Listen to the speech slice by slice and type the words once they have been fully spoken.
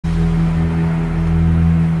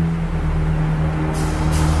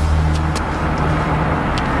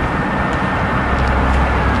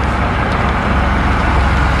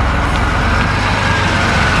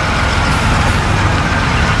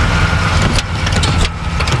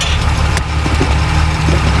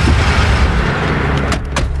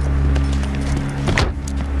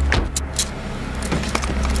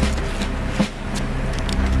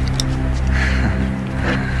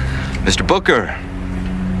Mr. Booker,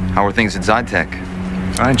 how are things at Zytec?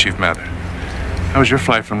 Fine, Chief Mather. How was your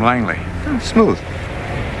flight from Langley? Smooth.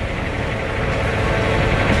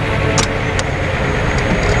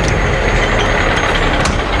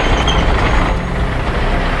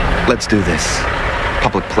 Let's do this.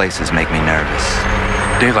 Public places make me nervous.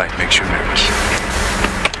 Daylight makes you nervous.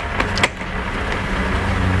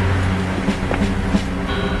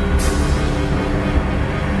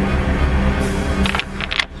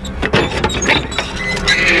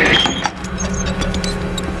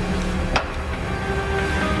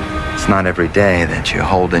 It's not every day that you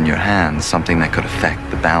hold in your hands something that could affect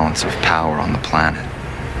the balance of power on the planet.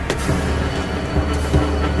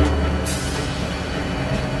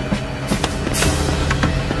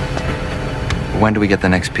 When do we get the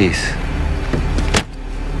next piece?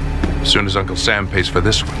 As soon as Uncle Sam pays for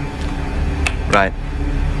this one. Right.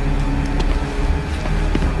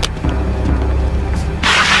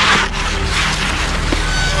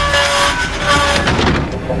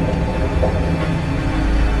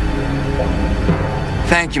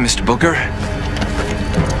 Thank you, Mr. Booker.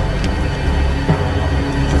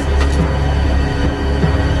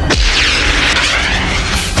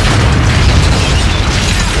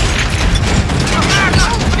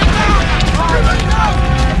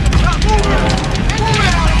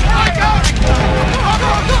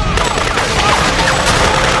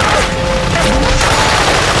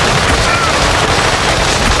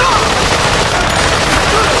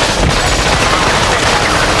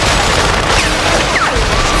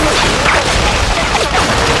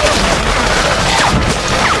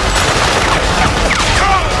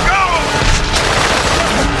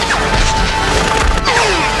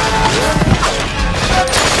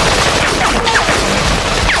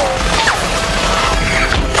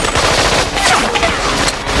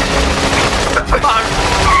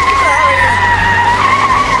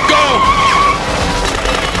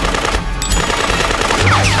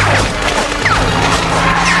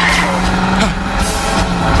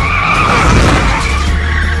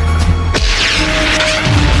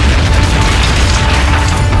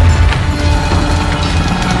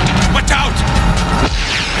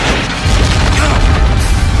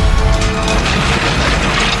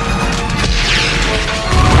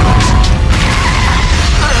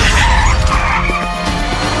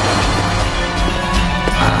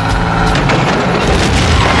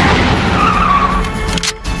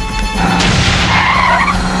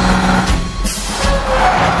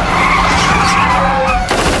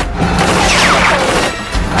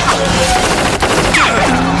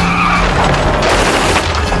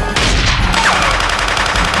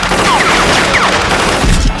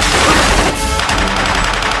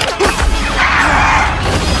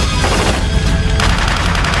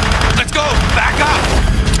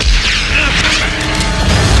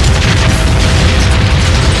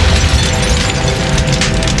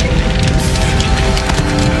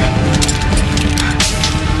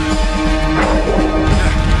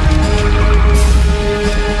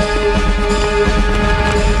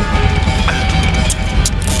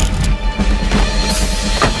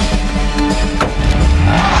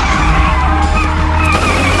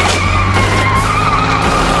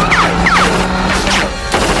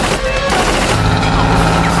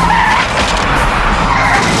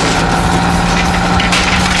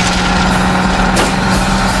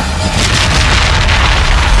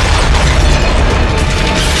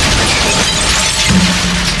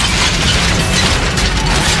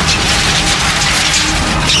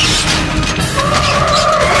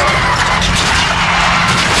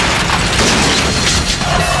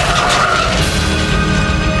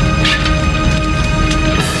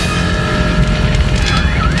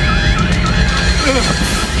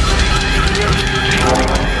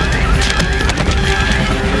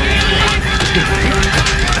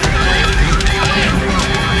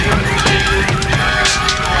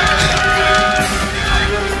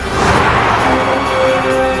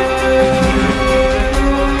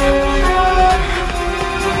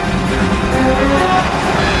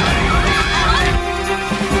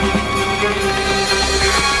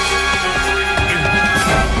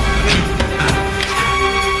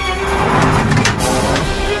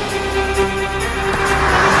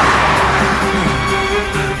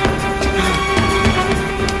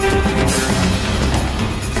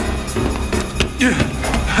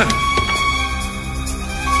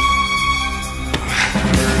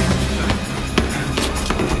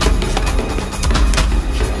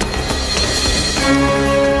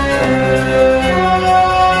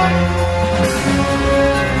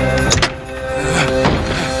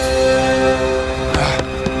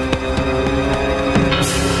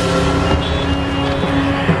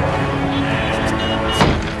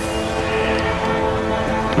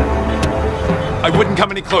 I wouldn't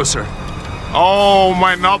come any closer. Oh,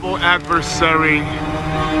 my noble adversary.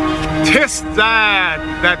 'Tis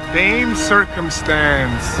that Dame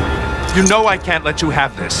Circumstance You know I can't let you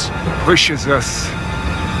have this. pushes us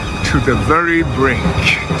to the very brink.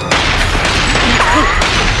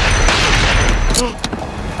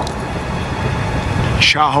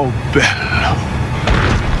 Ciao, Bella.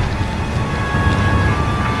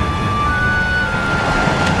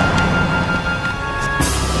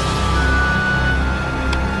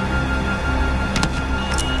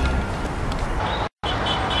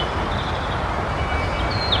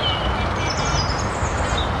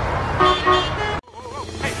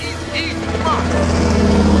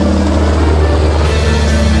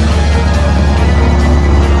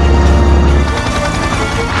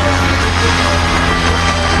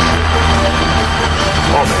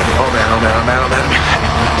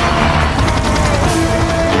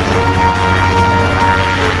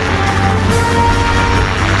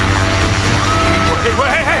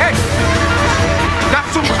 Hey! Not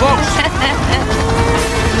so close!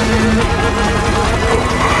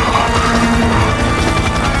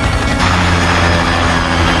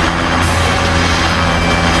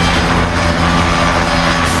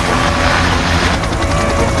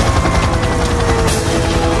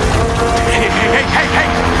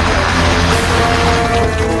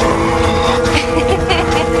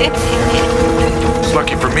 It's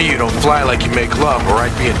lucky for me you don't fly like you make love, or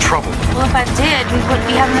I'd be in trouble. Well, if I did, we wouldn't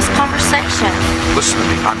be having this conversation. Listen to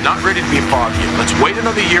me, I'm not ready to be involved yet. Let's wait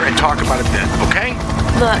another year and talk about it then, okay?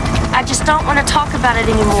 Look, I just don't want to talk about it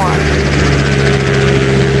anymore.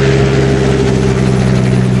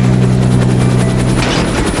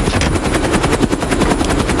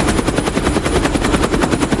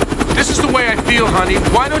 This is the way I feel, honey.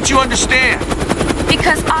 Why don't you understand?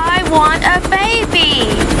 Because I want a baby.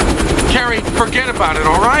 Carrie, forget about it,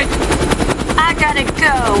 all right? I gotta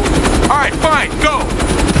go. All right, fine, go.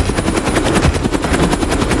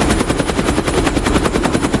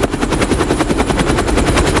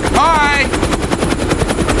 Bye.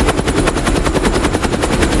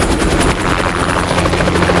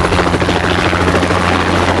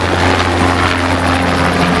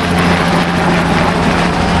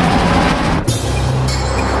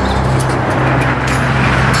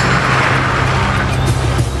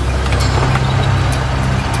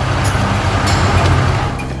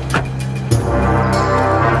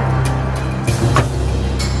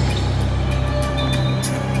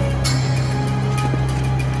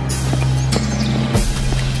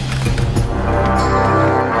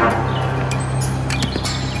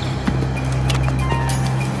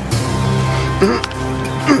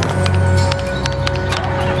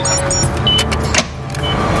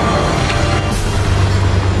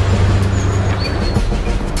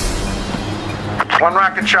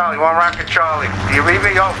 One Rocket Charlie. Do you read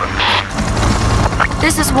me over?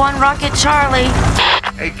 This is One Rocket Charlie.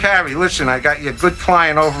 Hey, Carrie, listen, I got you a good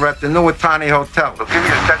client over at the New Atani Hotel. They'll give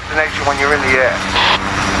you a destination when you're in the air.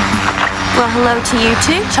 Well, hello to you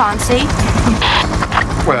too, Chauncey.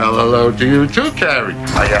 Well, hello to you too, Carrie.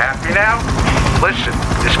 Are you happy now? Listen,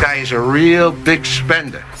 this guy is a real big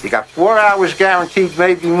spender. You got 4 hours guaranteed,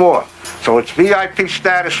 maybe more. So it's VIP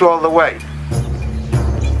status all the way.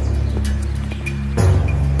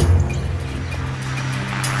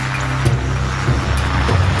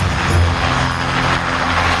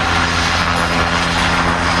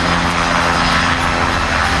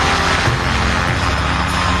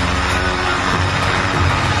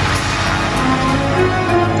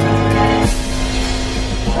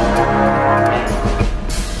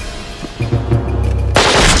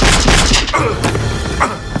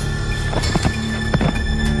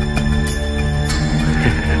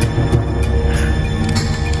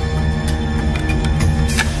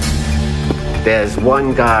 There's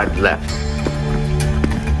one guard left.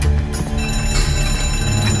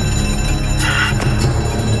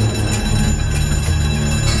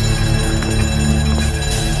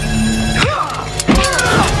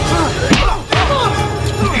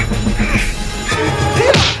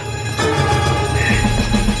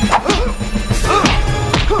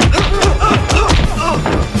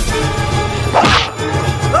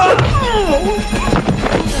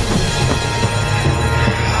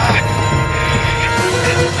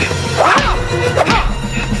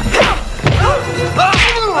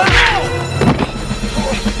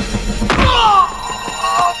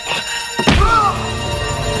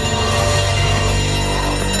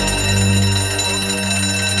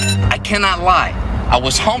 Cannot lie. I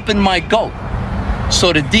was humping my goat.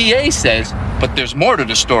 So the DA says, but there's more to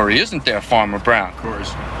the story, isn't there, Farmer Brown? Of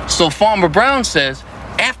course. So Farmer Brown says,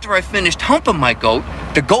 after I finished humping my goat,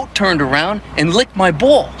 the goat turned around and licked my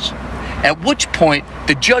balls. At which point,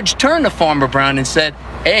 the judge turned to Farmer Brown and said,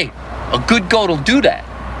 "Hey, a good goat will do that."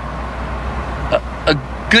 A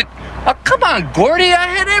good... Oh, come on, Gordy. I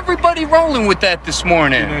had everybody rolling with that this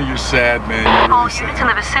morning. You know, you're sad, man. You're really All units in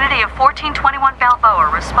the vicinity of 1421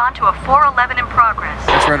 Balboa respond to a 411 in progress.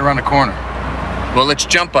 That's right around the corner. Well, let's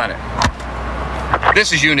jump on it.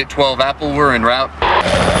 This is Unit 12 Apple. We're en route.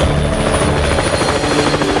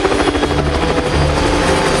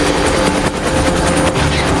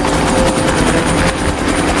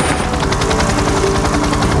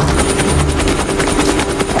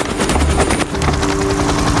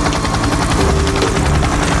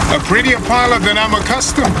 a prettier pilot than I'm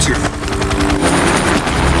accustomed to.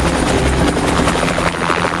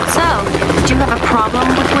 So, did you have a problem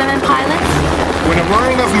with women pilots? When a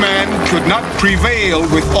world of men could not prevail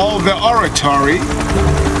with all their oratory,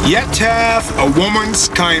 yet hath a woman's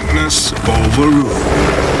kindness overruled.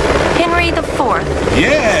 Henry IV.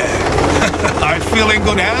 Yeah, I feel in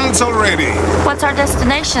good hands already. What's our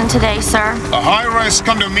destination today, sir? A high-rise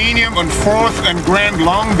condominium on 4th and Grand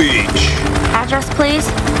Long Beach. Address, please?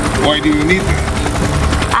 Why do you need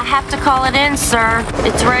that? I have to call it in, sir.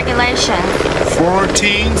 It's regulation.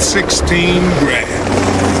 1416 Grand.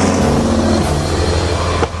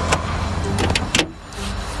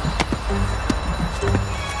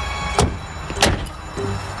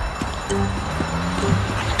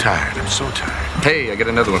 Tired. I'm so tired. Hey, I got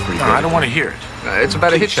another one for you. No, I don't want to hear it. It's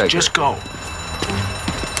about Please, a hitchhiker. just go.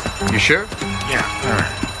 You sure? Yeah, all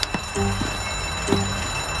right.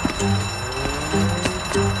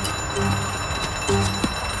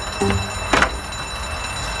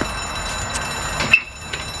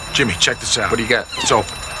 Jimmy, check this out. What do you got? It's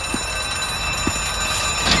open.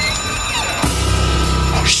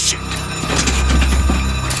 Oh, shit.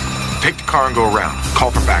 Take the car and go around.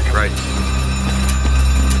 Call for backup. Right.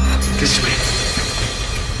 This way.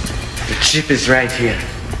 The chip is right here.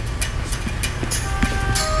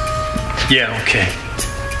 Yeah, okay.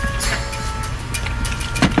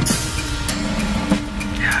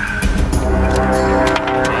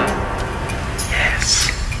 Yes.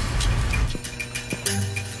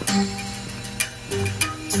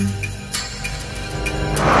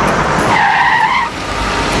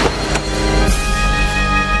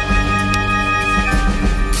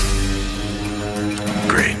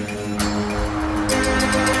 Great.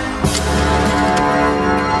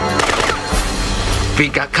 We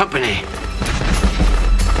got company.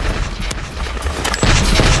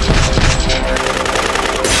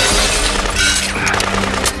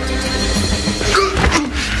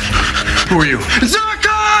 Who are you?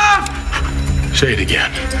 Zarkov! Say it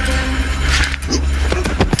again.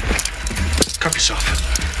 Cuff yourself.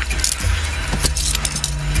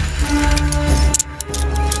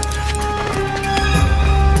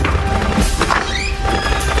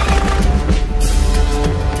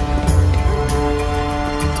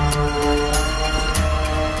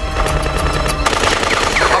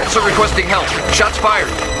 Officer requesting help. Shots fired.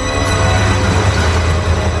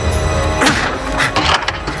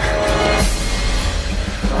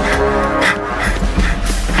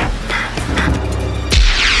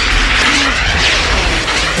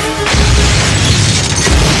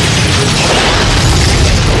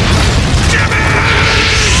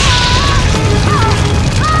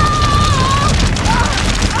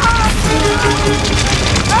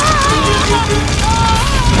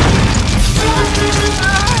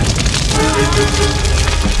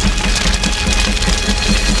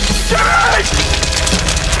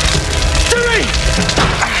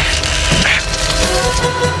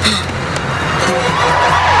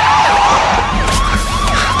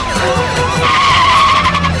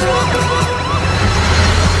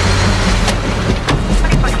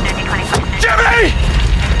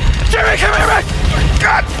 Jimmy, come here, man!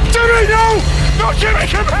 God, Jimmy, no! No, Jimmy,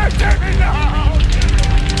 come here! Jimmy, no!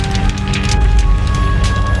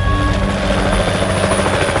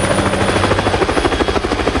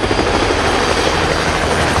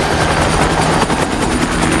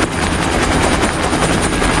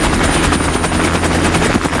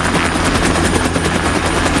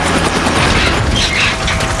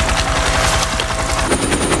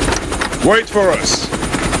 Wait for us.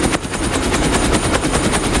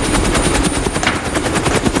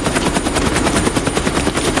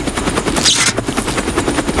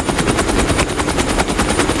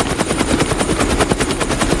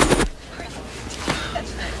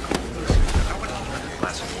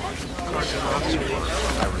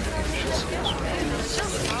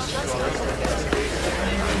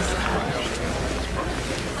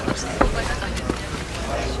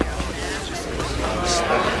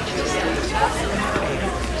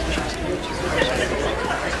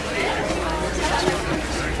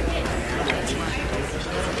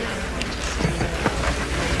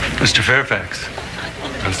 Mr. Fairfax,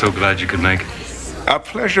 I'm so glad you could make it. A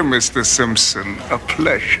pleasure, Mr. Simpson. A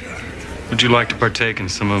pleasure. Would you like to partake in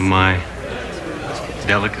some of my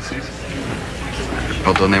delicacies?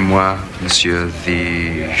 Pardonnez-moi, monsieur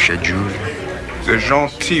the schedule. C'est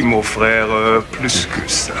gentil, mon frère. Plus que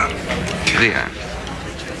ça. Rien.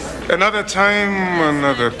 Another time,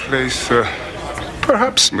 another place.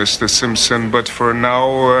 Perhaps, Mr. Simpson, but for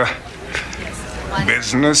now,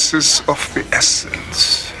 business is of the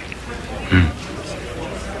essence.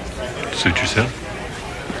 Suit yourself.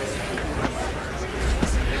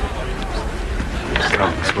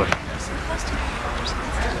 Come this way.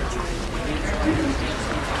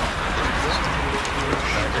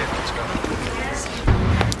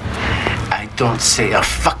 I don't say a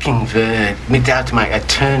fucking word without my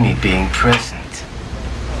attorney being present.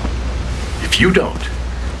 If you don't,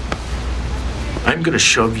 I'm gonna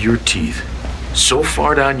shove your teeth so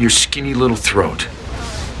far down your skinny little throat,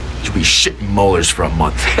 you'll be shitting molars for a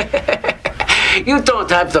month. You don't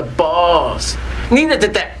have the balls. Neither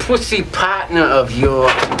did that pussy partner of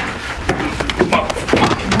yours.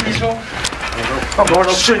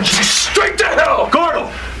 Gordo, send you straight to hell! Gordo!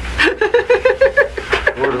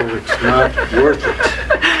 Gordo, it's not worth it.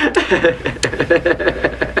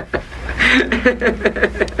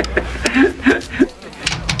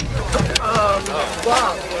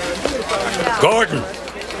 Gordon!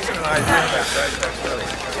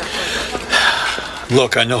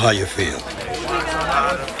 Look, I know how you feel.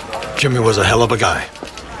 Jimmy was a hell of a guy.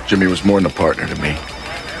 Jimmy was more than a partner to me.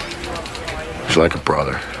 He's like a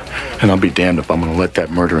brother. And I'll be damned if I'm gonna let that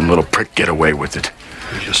murdering little prick get away with it.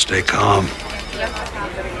 You just stay calm.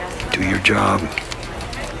 Do your job.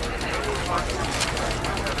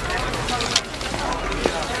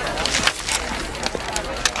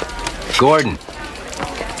 Gordon.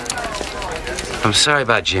 I'm sorry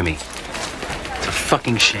about Jimmy. It's a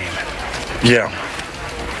fucking shame. Yeah.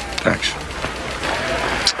 Thanks.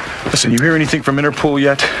 Listen, you hear anything from Interpol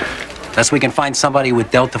yet? Unless we can find somebody with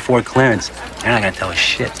Delta 4 clearance, they're not gonna tell us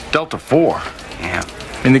shit. Delta 4? Yeah.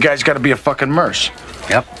 I mean, the guy's gotta be a fucking merc.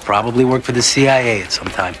 Yep, probably worked for the CIA at some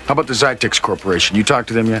time. How about the Zytex Corporation? You talked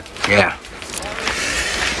to them yet? Yeah.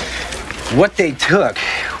 What they took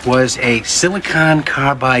was a silicon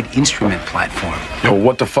carbide instrument platform. Yo,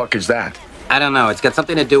 what the fuck is that? I don't know. It's got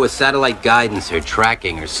something to do with satellite guidance or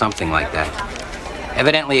tracking or something like that.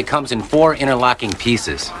 Evidently, it comes in 4 interlocking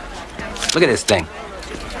pieces. Look at this thing.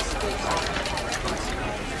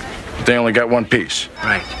 They only got one piece.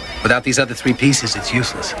 Right. Without these other 3 pieces, it's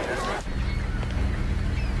useless.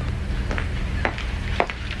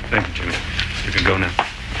 Thank you, Jimmy. You can go now.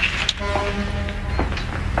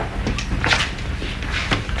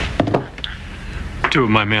 Two of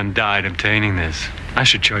my men died obtaining this. I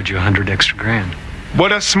should charge you 100 extra grand.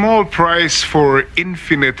 What a small price for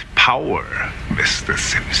infinite power, Mr.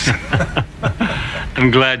 Simpson. I'm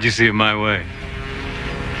glad you see it my way.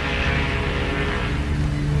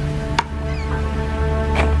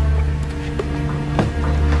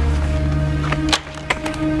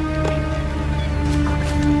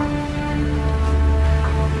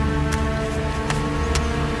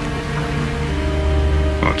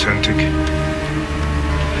 Authentic.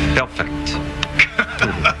 Perfect.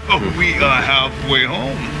 We are halfway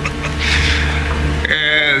home.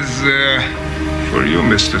 As for you,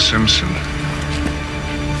 Mr. Simpson.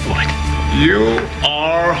 What? You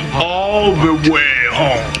are all the way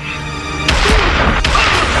home.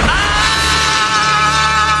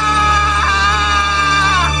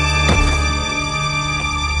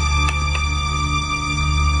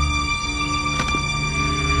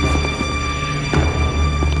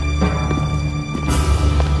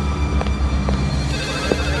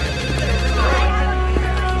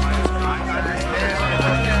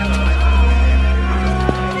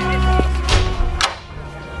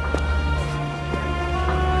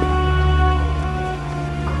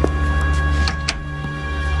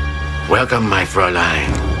 Welcome, my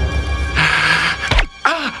Fräulein.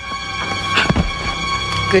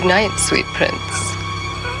 Good night, sweet prince.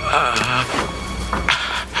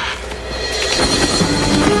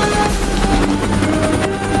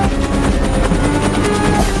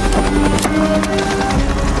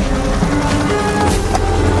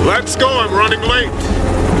 Let's go, I'm running late.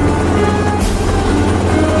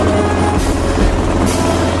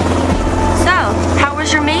 So, how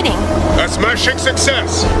was your meeting? A smashing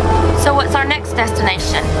success. So what's our next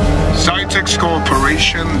destination? Zytex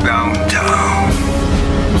Corporation downtown.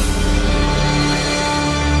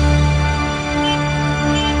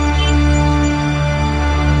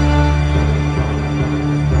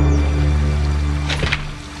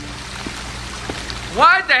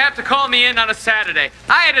 Why'd they have to call me in on a Saturday.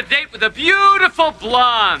 I had a date with a beautiful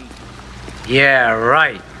blonde. Yeah,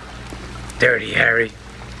 right. Dirty Harry.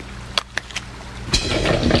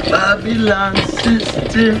 Babylon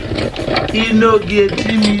system, he no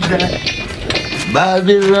getting me that.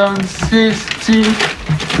 Babylon system,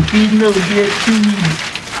 he no getting me.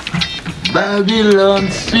 Babylon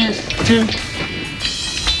system.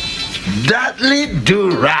 Dudley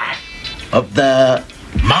Do-Right of the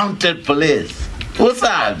Mounted Police. What's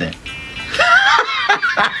up then?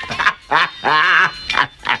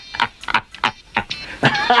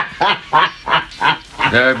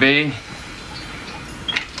 Derby.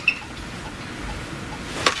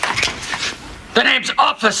 The name's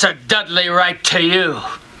Officer Dudley Wright to you.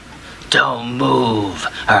 Don't move,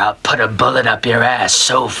 or I'll put a bullet up your ass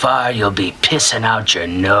so far you'll be pissing out your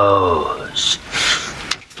nose.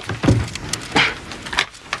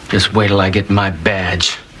 Just wait till I get my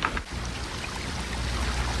badge.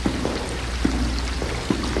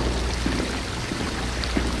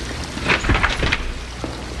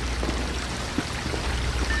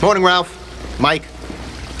 Morning, Ralph. Mike.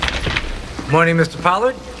 Morning, Mr.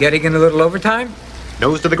 Pollard. Getting in a little overtime?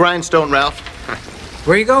 Nose to the grindstone, Ralph.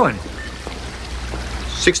 Where are you going?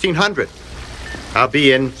 1600. I'll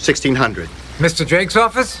be in 1600. Mr. Drake's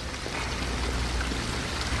office?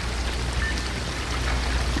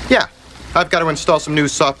 Yeah. I've got to install some new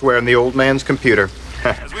software in the old man's computer.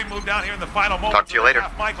 As we move down here in the final moments, Talk to you later.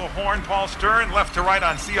 Michael Horn, Paul Stern, left to right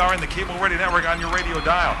on CR and the Cable Ready Network on your radio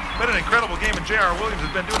dial. Been an incredible game, and J.R. Williams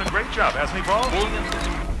has been doing a great job, hasn't he, Paul?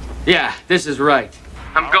 Yeah, this is right.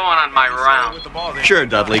 I'm going on my round. Sure,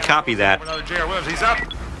 Dudley. Copy that. Another J.R. Williams. He's up.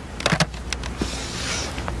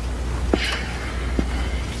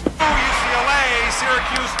 UCLA,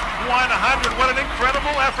 Syracuse 100. What an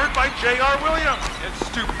incredible effort by J.R. Williams. It's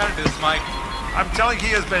stupendous, Mike. I'm telling you,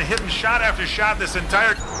 he has been hitting shot after shot this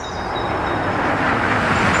entire...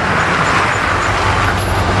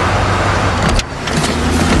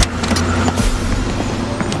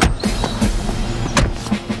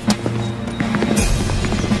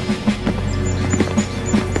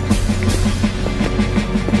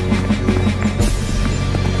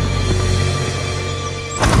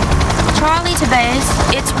 Charlie to base.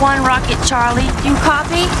 It's 1 Rocket Charlie. You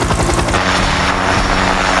copy?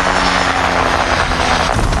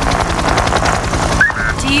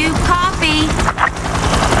 Do you copy?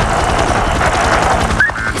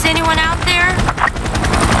 Is anyone out there?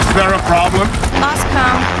 Is there a problem?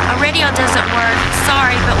 Boscombe, our radio doesn't work.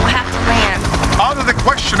 Sorry, but we'll have to land. Out of the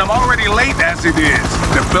question. I'm already late as it is.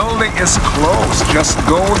 The building is closed. Just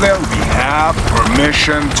go there. We have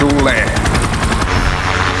permission to land.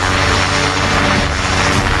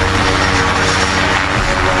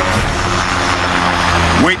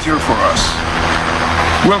 Wait here for us.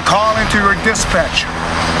 We'll call into your dispatcher.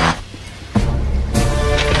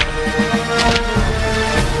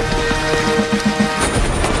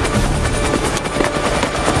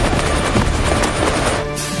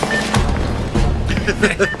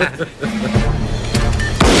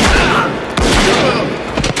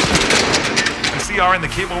 CR and the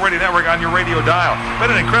Cable Ready Network on your radio dial.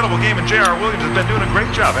 Been an incredible game, and J.R. Williams has been doing a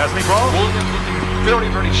great job, hasn't he, Paul? Williams looking very,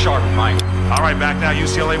 very sharp, Mike. All right, back now,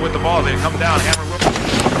 UCLA with the ball. They come down, hammer.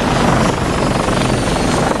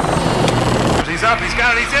 He's up, he's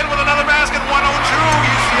got it, he's in with another basket. 102,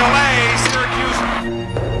 UCLA, Syracuse.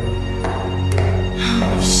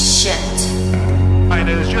 Oh, shit. And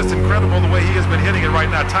it is just incredible the way he has been hitting it right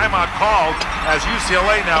now. Timeout called as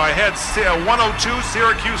UCLA now ahead. 102,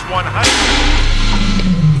 Syracuse 100.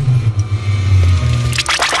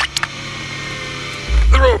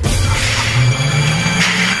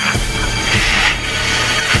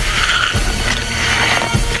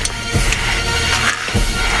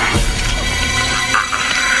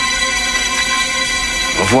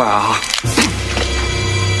 Au revoir.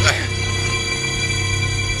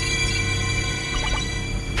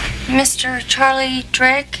 Mr. Charlie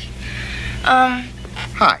Drake?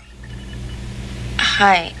 Hi.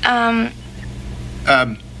 Hi.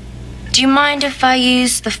 Do you mind if I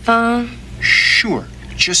use the phone? Sure.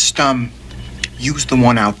 Just, use the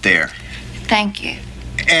one out there. Thank you.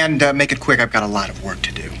 And, make it quick. I've got a lot of work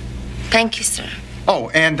to do. Thank you, sir. Oh,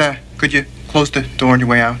 and, could you close the door on your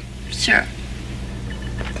way out? Sure.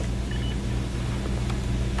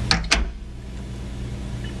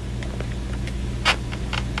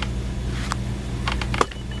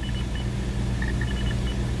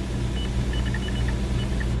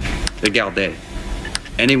 Regardez.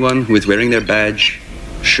 Anyone who is wearing their badge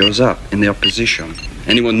shows up in their position.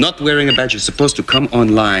 Anyone not wearing a badge is supposed to come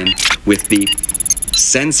online with the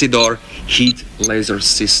Sensidor heat laser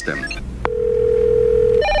system.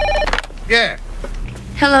 Yeah.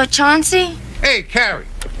 Hello, Chauncey? Hey, Carrie.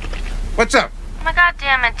 What's up? My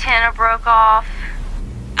goddamn antenna broke off.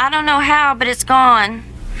 I don't know how, but it's gone.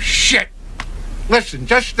 Shit. Listen,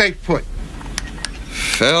 just stay put.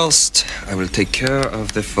 First, I will take care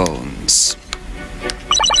of the phones.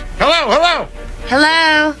 Hello, hello.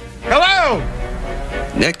 Hello? Hello.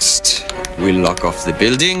 Next, we'll lock off the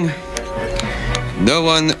building. No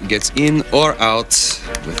one gets in or out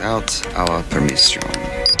without our permission.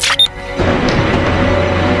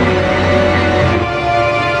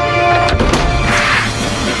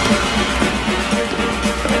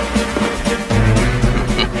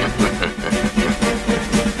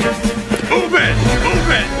 Move it! Move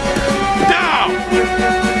it! Down!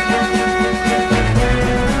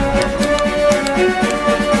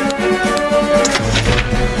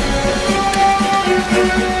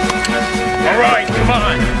 All right, come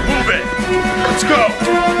on, move it. Let's go.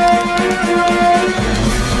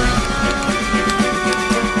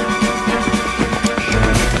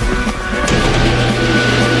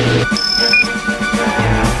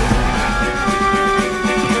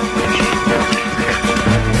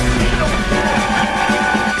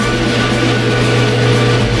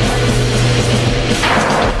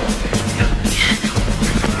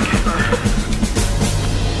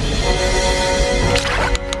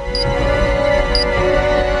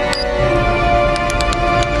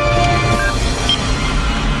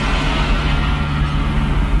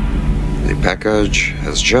 The package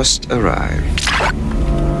has just arrived.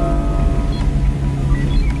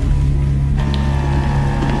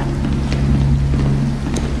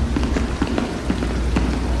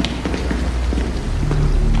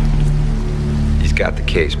 He's got the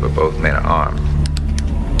case, but both men are armed.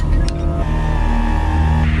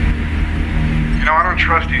 You know, I don't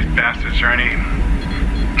trust these bastards, Ernie.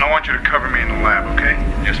 I want you to cover me in the lab, okay?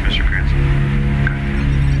 Yes, Mr. Cranston.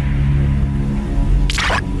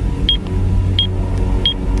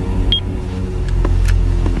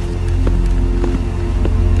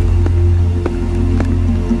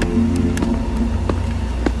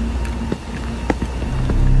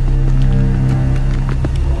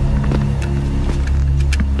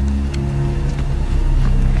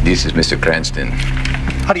 This is Mr. Cranston.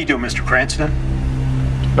 How do you do, Mr. Cranston?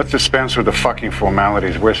 Let's dispense with the fucking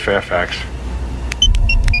formalities. Where's Fairfax?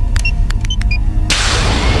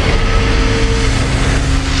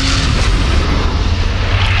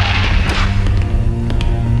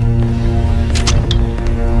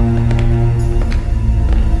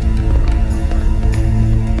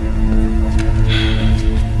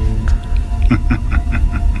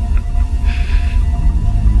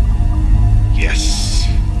 Yes.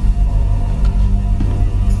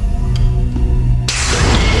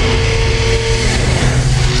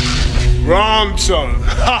 Ronson,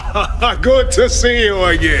 good to see you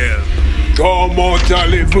again. Comment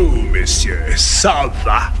allez-vous, monsieur? Ça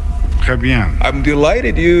va? Très bien. I'm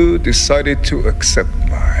delighted you decided to accept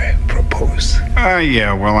my proposal.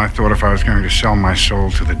 Yeah, well, I thought if I was going to sell my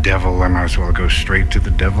soul to the devil, I might as well go straight to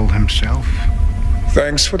the devil himself.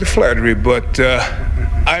 Thanks for the flattery, but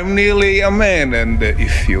I'm nearly a man, and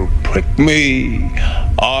if you prick me,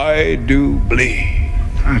 I do bleed.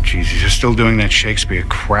 Oh, Jesus, you're still doing that Shakespeare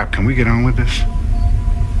crap. Can we get on with this?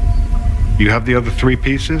 You have the other 3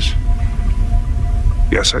 pieces?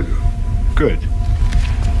 Yes, I do. Good.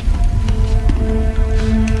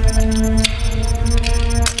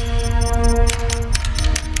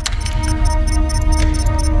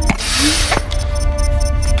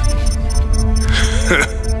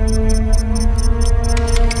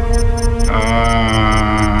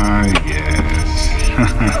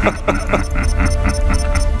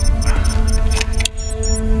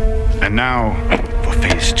 And now for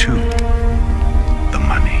phase 2, the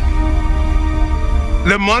money.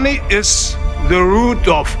 The money is the root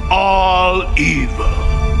of all evil.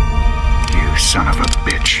 You son of a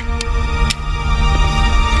bitch.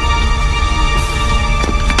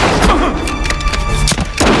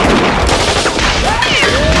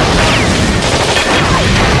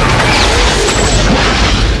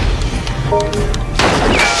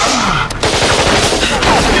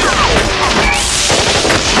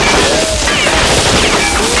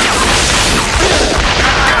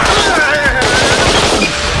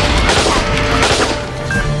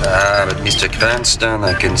 But Mr. Cranston,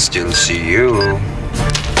 I can still see you.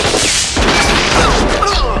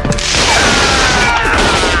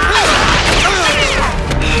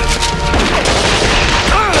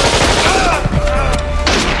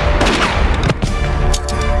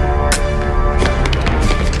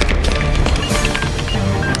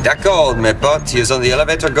 D'accord, mes potes, he is on the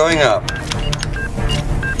elevator going up.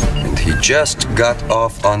 And he just got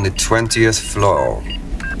off on the 20th floor.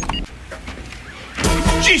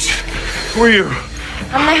 Jeez, who are you?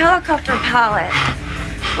 I'm the helicopter pilot.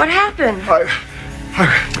 What happened?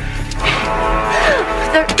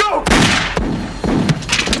 Go!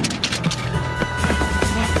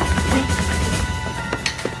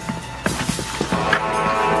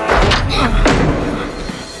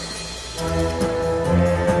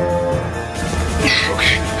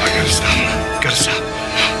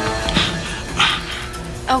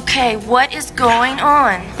 Okay, what is going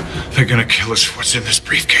on? They're gonna kill us for what's in this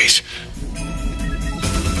briefcase.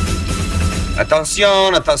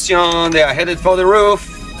 Attention, attention, they are headed for the roof.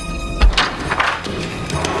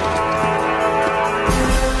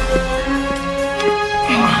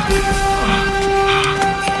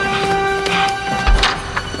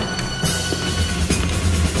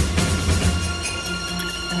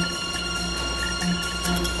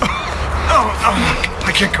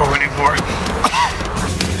 I can't go anymore.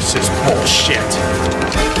 This is bullshit.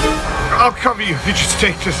 I'll cover you. You just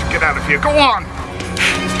take this and get out of here. Go on.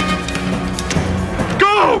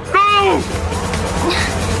 Go! Go!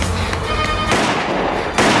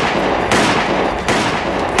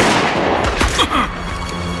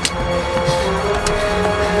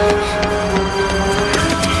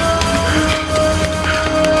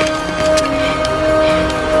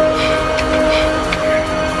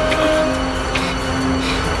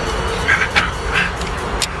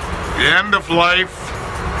 The end of life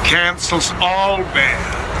cancels all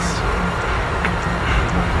bans.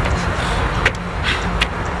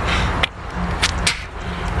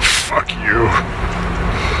 Fuck you.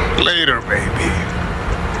 Later, baby.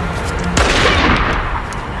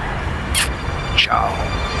 Ciao.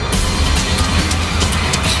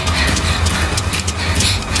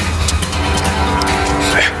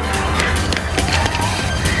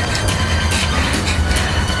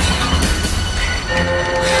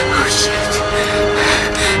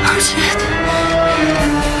 Oh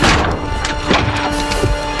shit.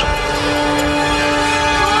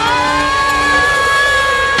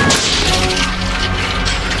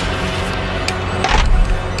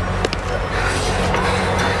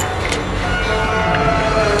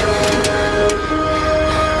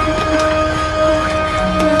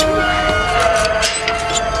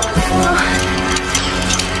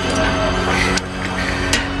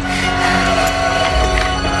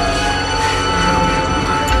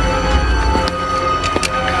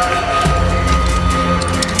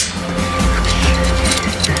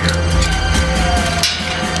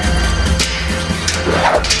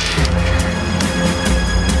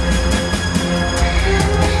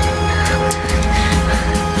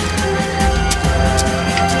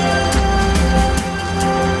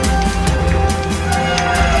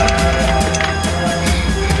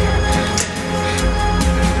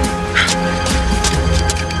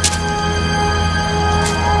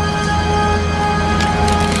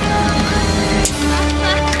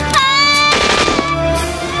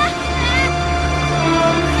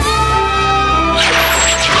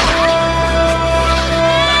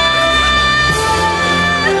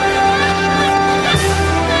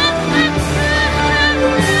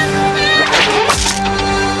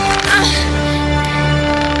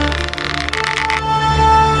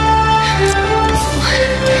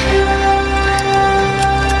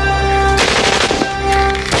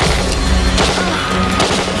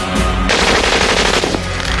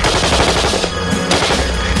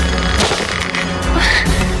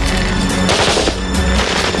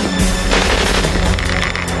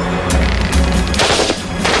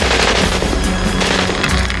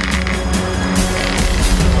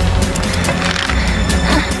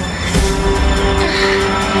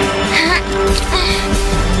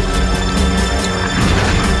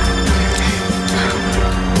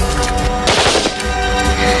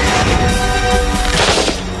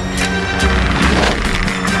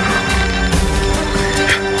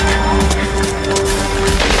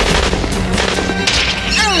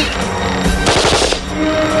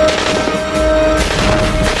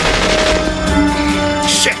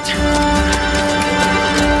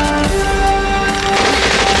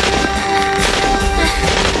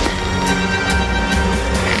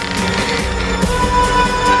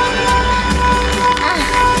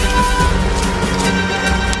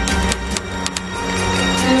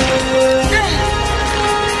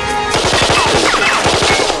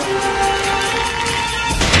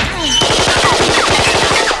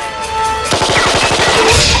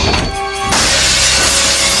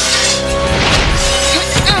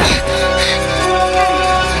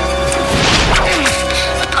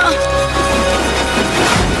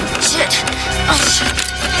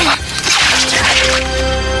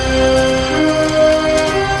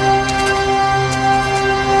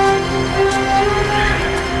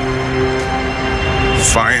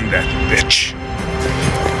 bitch!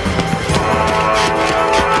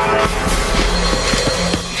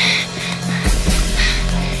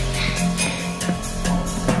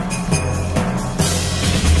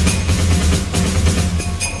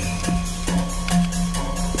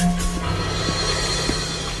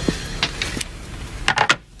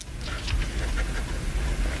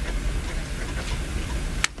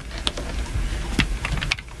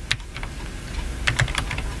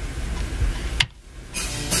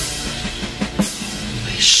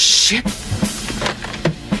 Shit.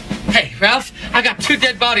 Hey, Ralph, I got 2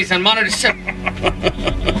 dead bodies on monitor 7.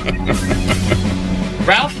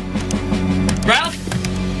 Ralph? Ralph?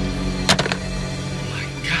 Oh my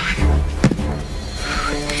God.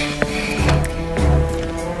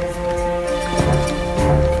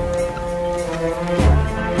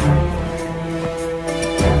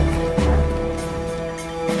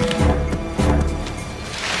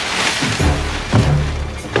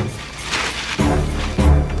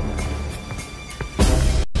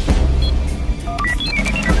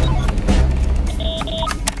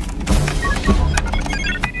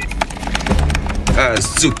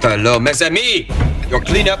 Zut alors, mes amis! Your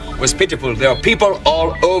cleanup was pitiful. There are people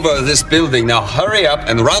all over this building. Now hurry up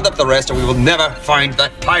and round up the rest or we will never find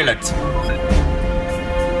that pilot.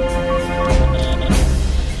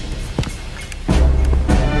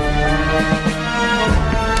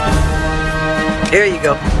 Here you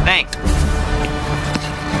go. Thanks.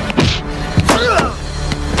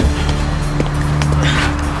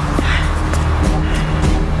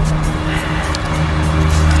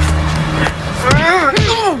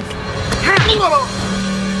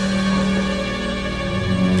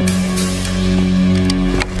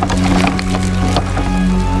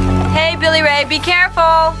 Hey, Billy Ray, be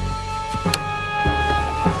careful.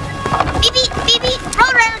 Beep, beep, beep, beep.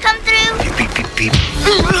 Roadrunner come through. Beep, beep, beep, beep.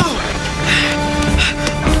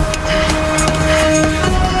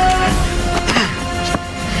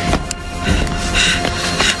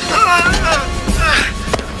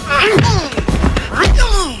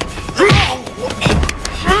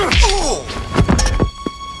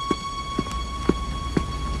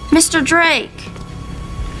 Mr. Drake.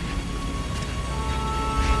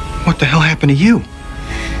 What the hell happened to you?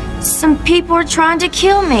 Some people are trying to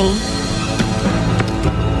kill me.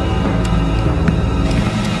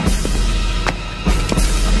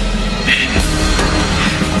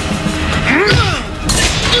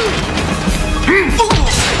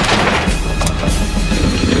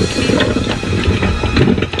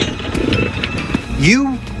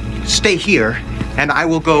 You stay here, and I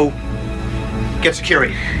will go get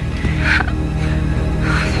security.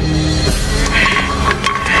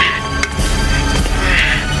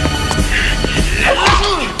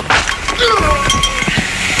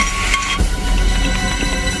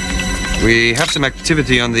 We have some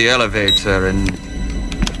activity on the elevator and...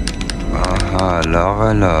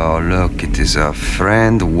 alors, look, it is our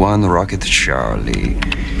friend One Rocket Charlie.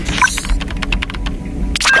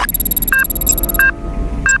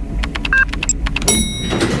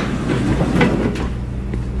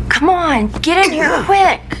 Come on, get in here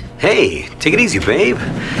quick. Hey, take it easy, babe.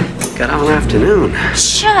 Got all afternoon.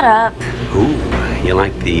 Shut up. Ooh, you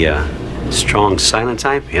like the strong silent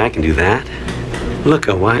type? Yeah, I can do that. Look,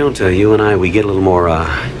 why don't you and we get a little more,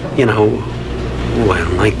 you know... Ooh, I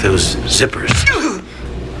don't like those zippers.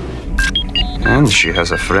 And she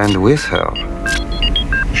has a friend with her.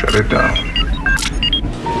 Shut it down.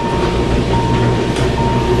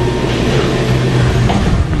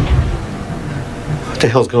 What the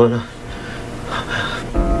hell's going on?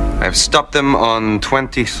 I've stopped them on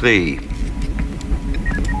 23.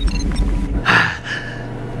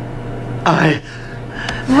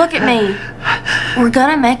 Look at me. We're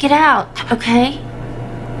gonna make it out, okay?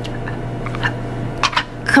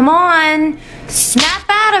 Come on. Snap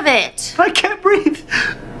out of it. I can't breathe.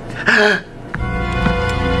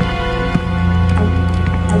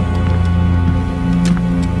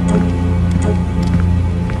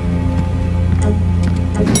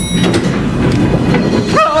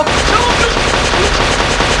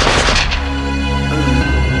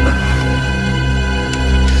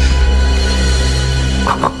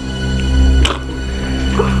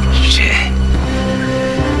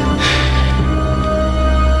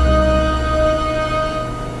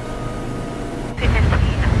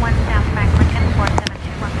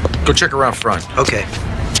 Go check around front. Okay.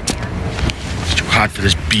 It's too hot for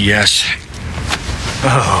this BS.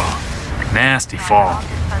 Oh, nasty fall.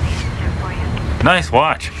 Nice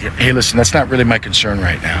watch. Hey, listen, that's not really my concern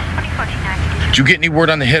right now. Did you get any word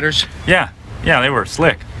on the hitters? Yeah, they were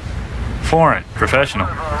slick. Foreign, professional.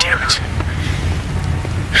 Damn it.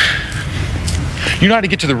 You know how to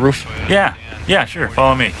get to the roof? Yeah, sure.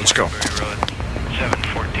 Follow me. Let's go.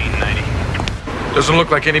 Doesn't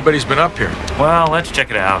look like anybody's been up here. Well, let's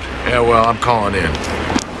check it out. Yeah, well, I'm calling in.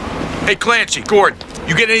 Hey, Clancy, Gordon,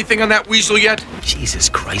 you get anything on that weasel yet? Jesus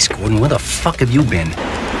Christ, Gordon, where the fuck have you been?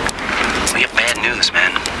 We have bad news,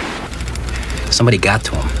 man. Somebody got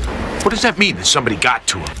to him. What does that mean, that somebody got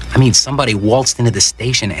to him? I mean, somebody waltzed into the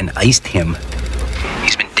station and iced him.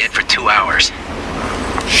 He's been dead for 2 hours.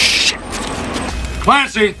 Shit.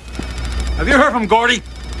 Clancy, have you heard from Gordy?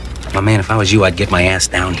 My man, if I was you, I'd get my ass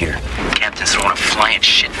down here. Captain's throwing a flying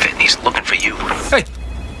shit fit, and he's looking for you. Hey,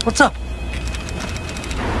 what's up?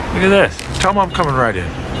 Look at this. Tell him I'm coming right in.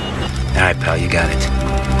 All right, pal, you got it.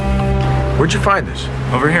 Where'd you find this?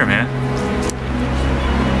 Over here, man.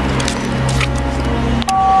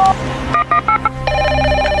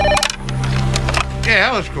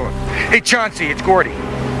 Yeah, hello, Gordon. Hey, Chauncey, it's Gordy.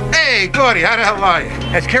 Hey, Gordy, how the hell are you?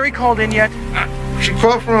 Has Carrie called in yet? She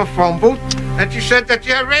called from a phone booth, and she said that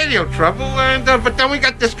you had radio trouble, and but then we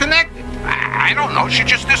got disconnected. I don't know. She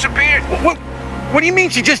just disappeared. What do you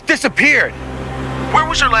mean she just disappeared? Where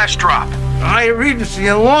was her last drop? I Regency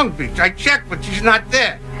in Long Beach. I checked, but she's not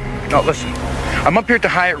there. No, listen. I'm up here at the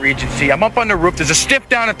Hyatt Regency. I'm up on the roof. There's a stiff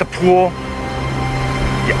down at the pool.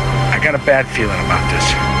 Yeah, I got a bad feeling about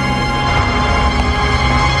this.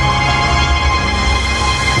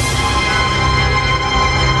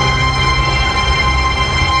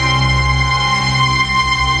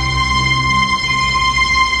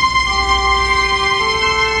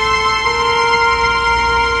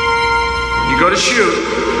 You go to shoot,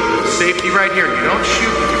 safety right here. You don't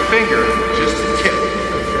shoot with your finger, just the tip.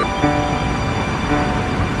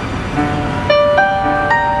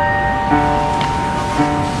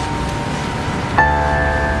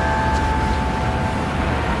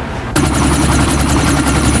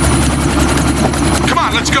 Come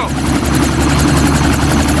on, let's go.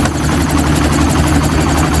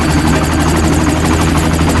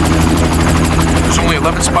 There's only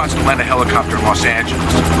 11 spots to land a helicopter in Los Angeles.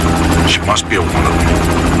 She must be a one of them.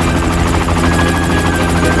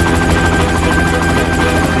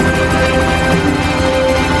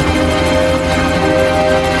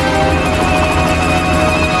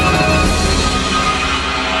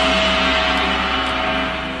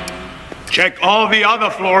 Check all the other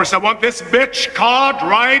floors. I want this bitch card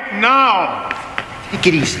right now. Take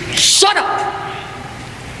it easy. Shut up!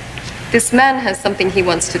 This man has something he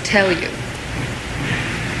wants to tell you.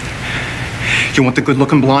 You want the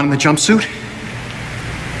good-looking blonde in the jumpsuit?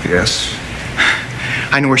 Yes.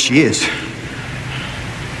 I know where she is.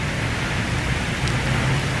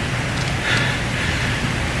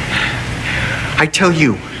 I tell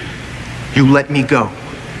you, you let me go.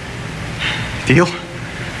 Deal?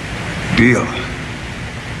 Deal.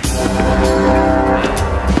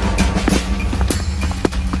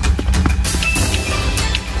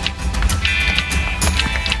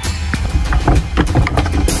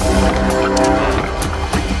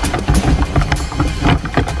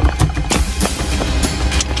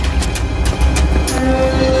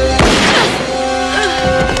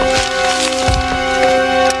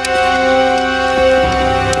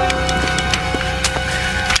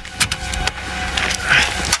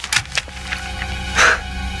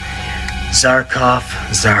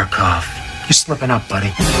 Zarkov. You're slipping up, buddy.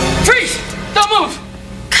 Freeze! Don't move!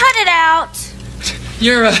 Cut it out.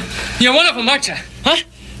 You're one of them, aren't you? Huh?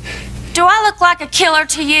 Do I look like a killer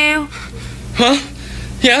to you? Huh?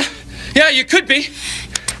 Yeah, you could be.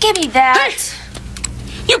 Give me that.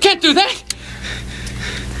 Hey! You can't do that.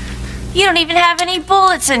 You don't even have any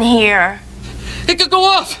bullets in here. It could go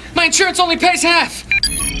off. My insurance only pays half.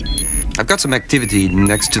 I've got some activity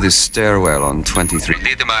next to this stairwell on 23.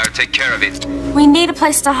 Liedermeyer, take care of it. We need a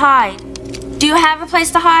place to hide. Do you have a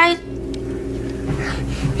place to hide?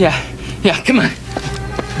 Yeah, come on.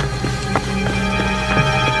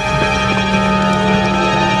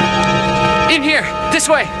 In here, this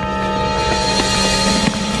way.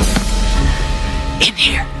 In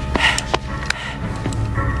here.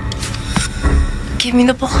 Give me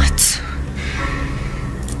the bullets.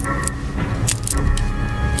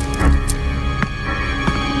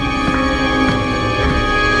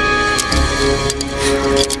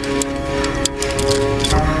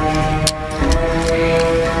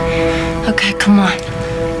 Okay, come on.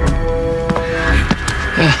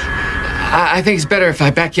 I think it's better if I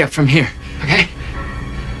back you up from here, okay?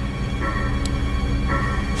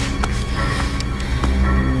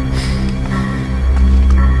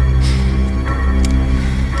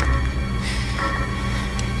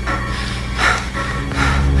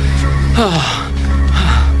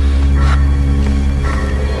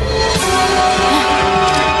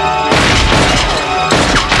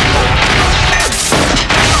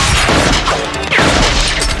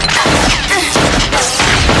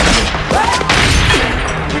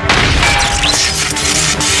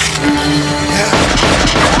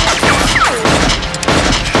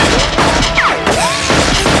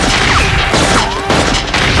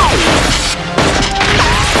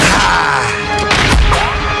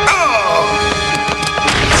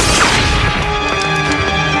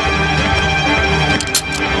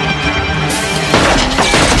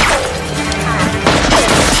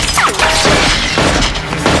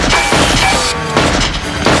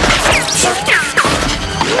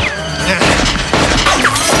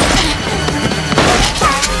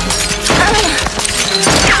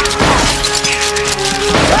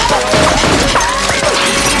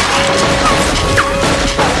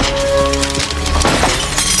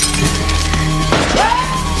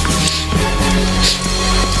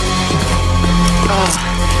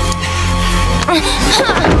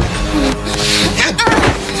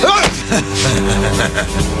 Time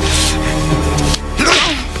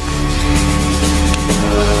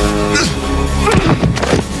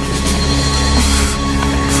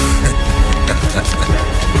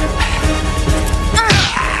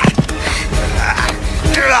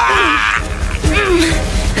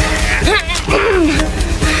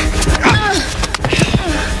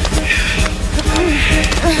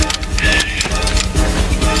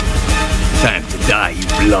to die, you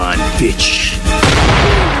blonde bitch.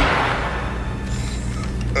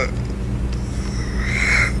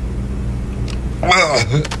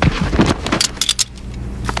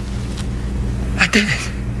 I did it.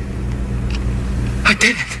 I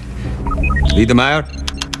did it. Liedermeyer?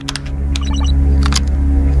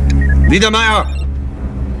 Liedermeyer!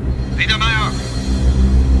 Liedermeyer!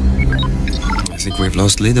 I think we've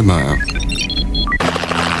lost Liedermeyer.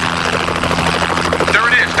 There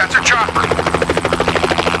it is. That's a chopper.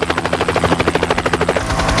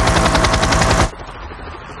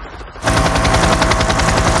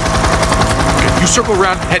 You circle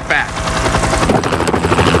around, head back.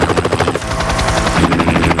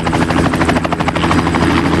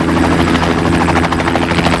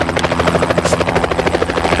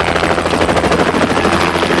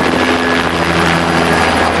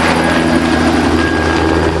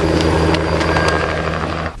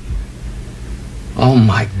 Oh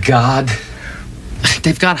my God.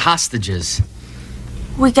 They've got hostages.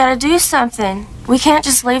 We gotta do something. We can't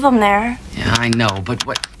just leave them there. Yeah, I know, but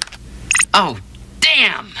what? Oh,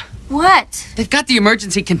 damn! What? They've got the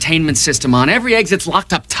emergency containment system on. Every exit's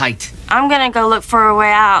locked up tight. I'm gonna go look for a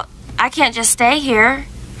way out. I can't just stay here.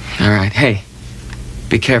 All right, hey,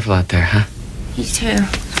 be careful out there, huh? You too,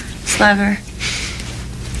 Slugger.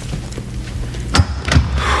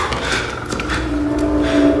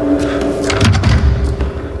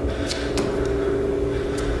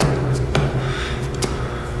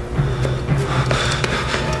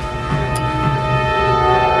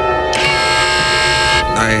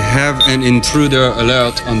 I have an intruder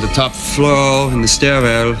alert on the top floor in the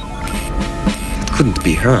stairwell. It couldn't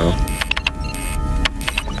be her.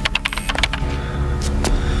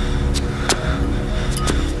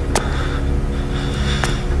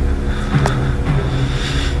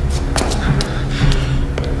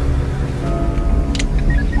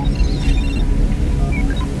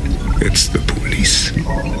 It's the police.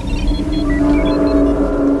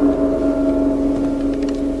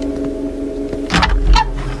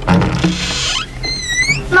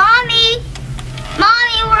 Mommy!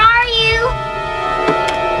 Mommy, where are you?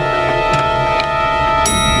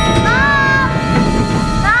 Mom!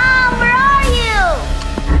 Mom, where are you?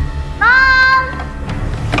 Mom!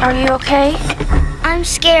 Are you okay? I'm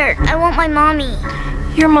scared. I want my mommy.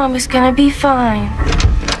 Your mommy's gonna be fine.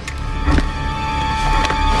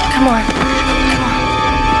 Come on.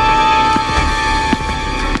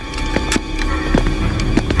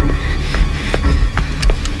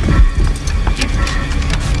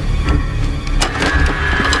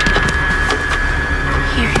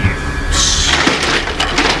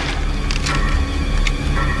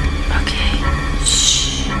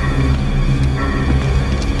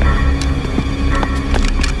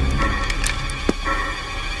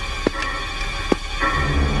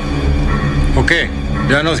 Okay,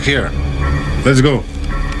 they are not here. Let's go.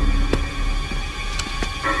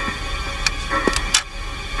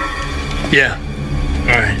 Yeah.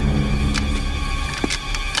 All right.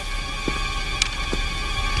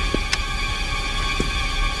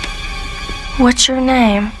 What's your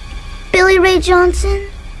name? Billy Ray Johnson?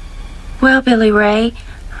 Well, Billy Ray,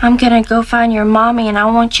 I'm gonna go find your mommy and I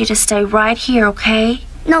want you to stay right here, okay?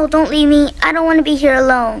 No, don't leave me. I don't want to be here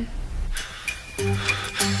alone.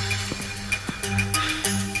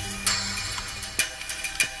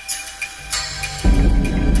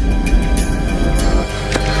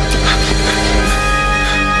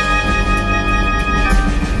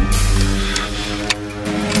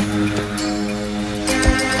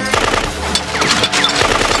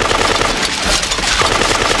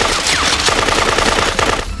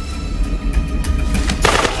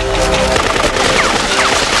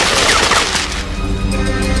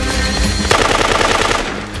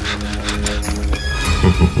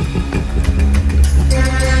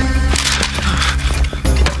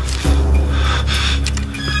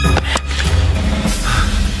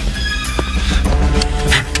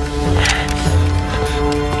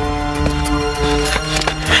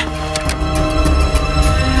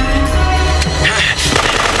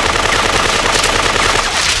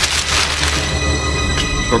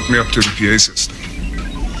 Hook me up to the PA system.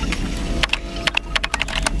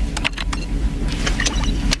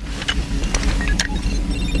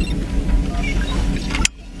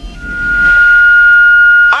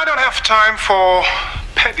 time for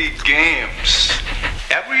petty games.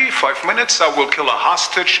 Every 5 minutes, I will kill a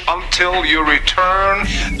hostage until you return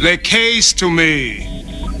the case to me.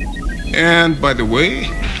 And by the way,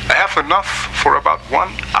 I have enough for about 1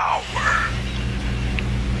 hour.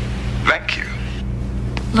 Thank you.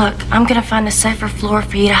 Look, I'm gonna find a safer floor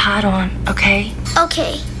for you to hide on, okay?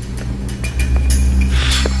 Okay.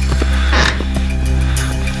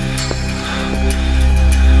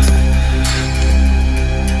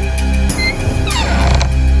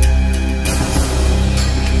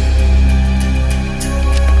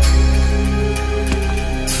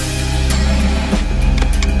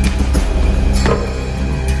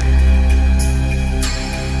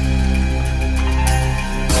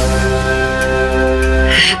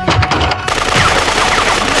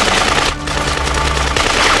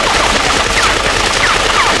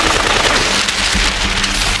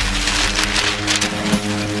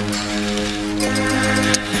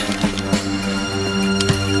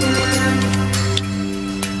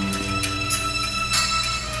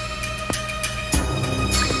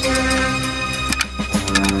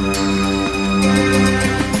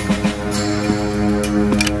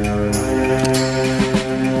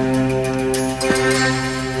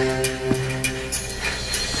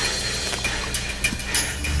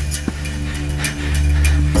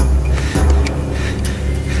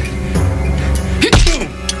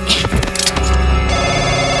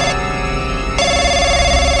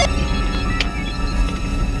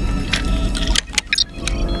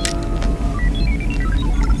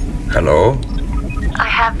 Hello? I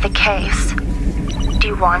have the case. Do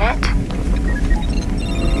you want it?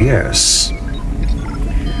 Yes.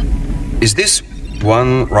 Is this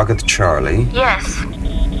one Rocket Charlie? Yes.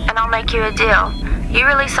 And I'll make you a deal. You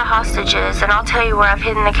release the hostages, and I'll tell you where I've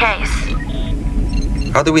hidden the case.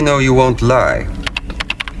 How do we know you won't lie?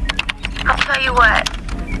 I'll tell you what.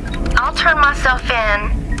 I'll turn myself in,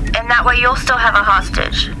 and that way you'll still have a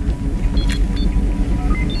hostage.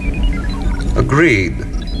 Agreed.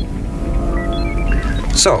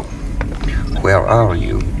 So, where are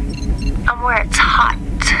you? I'm where it's hot.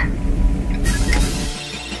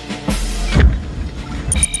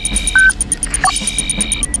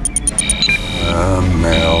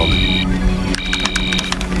 Mel.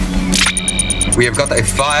 We have got a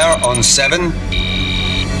fire on 7.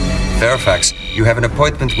 Fairfax, you have an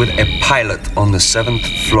appointment with a pilot on the 7th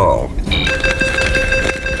floor.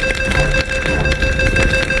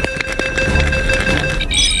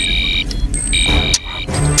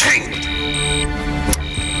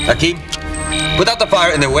 Hakim, put out the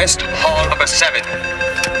fire in the west hall number 7.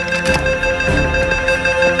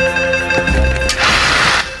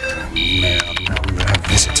 Now we have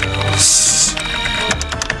visitors.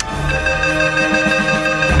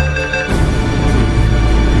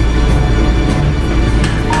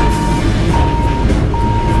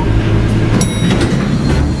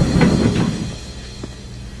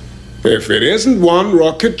 If it isn't one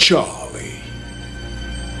Rocket Charlie.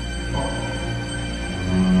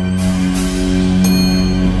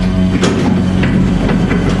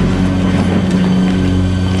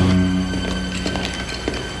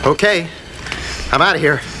 Okay, I'm out of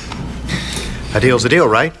here. A deal's a deal,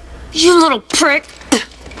 right? You little prick.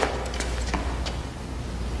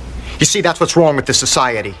 You see, that's what's wrong with this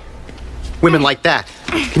society. Women like that.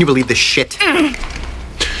 Can you believe this shit?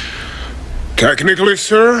 Technically,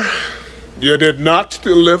 sir, you did not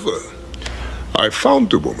deliver. I found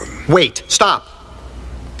the woman. Wait, stop.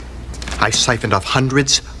 I siphoned off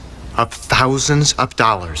hundreds of thousands of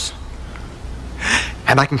dollars.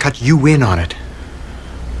 And I can cut you in on it.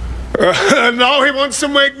 Now he wants to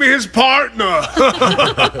make me his partner.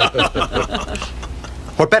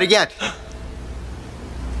 Or better yet,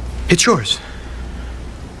 it's yours.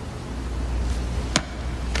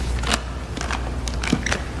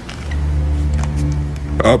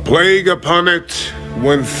 A plague upon it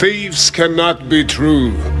when thieves cannot be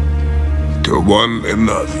true to one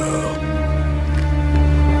another.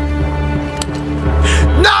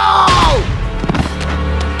 No!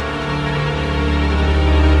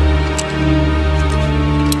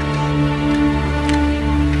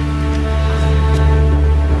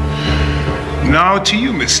 Now to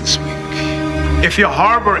you, Mrs. Wink. If you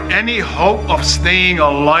harbor any hope of staying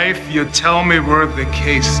alive, you tell me where the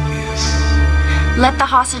case is. Let the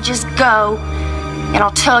hostages go, and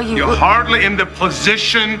I'll tell you. You're hardly in the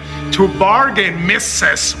position to bargain,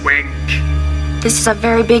 Mrs. Wink. This is a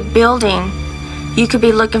very big building. You could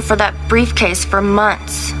be looking for that briefcase for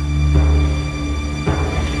months.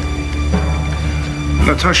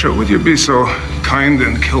 Natasha, would you be so kind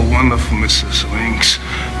and kill one of Mrs. Wink's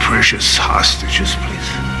precious hostages,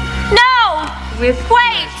 please? No! Wait!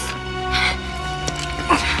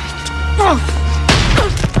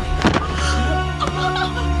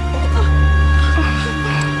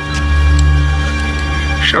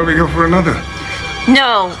 Shall we go for another?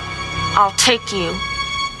 No, I'll take you.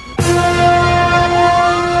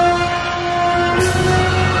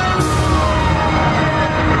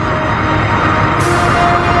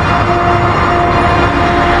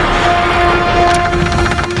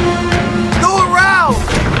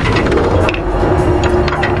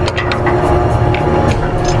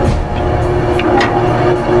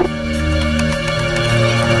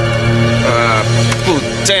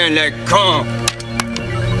 Putain, le con!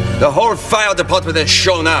 The whole fire department has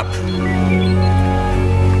shown up.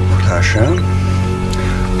 Tasha,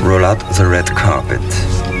 roll out the red carpet.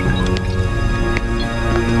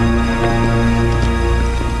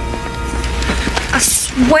 I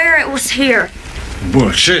swear it was here.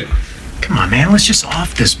 Bullshit. Come on, man, let's just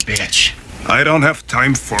off this bitch. I don't have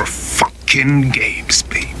time for fucking games,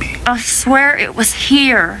 baby. I swear it was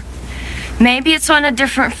here. Maybe it's on a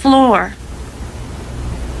different floor.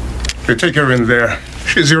 You take her in there.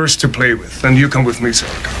 She's yours to play with, and you come with me,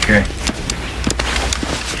 Zerk, okay?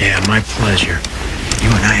 Yeah, my pleasure. You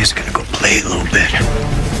and I is gonna go play a little bit.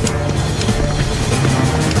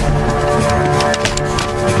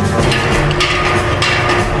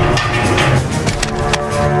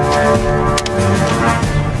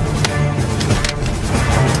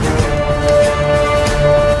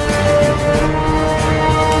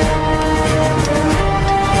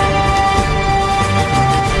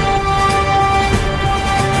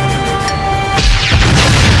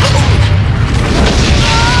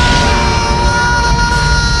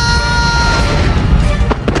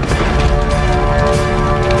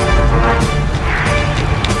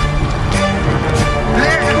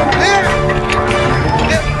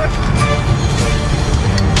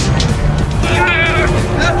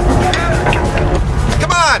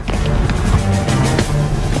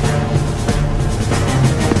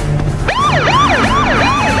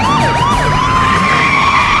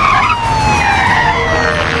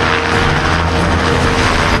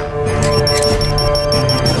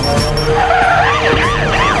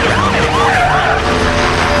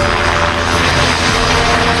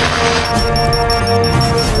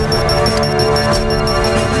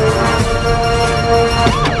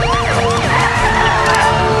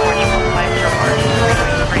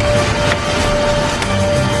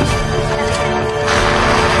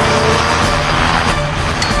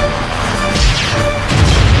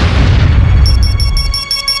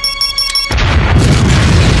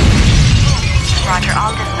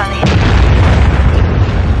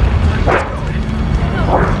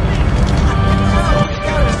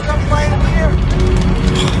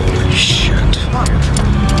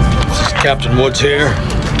 Captain Woods here.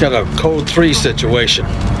 Got a Code 3 situation.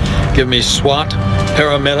 Give me SWAT,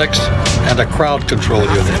 paramedics, and a crowd control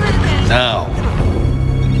unit. Now.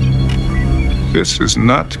 This is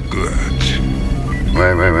not good.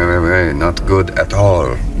 Wait. Not good at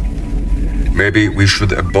all. Maybe we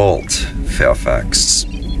should abort Fairfax.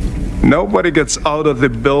 Nobody gets out of the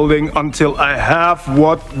building until I have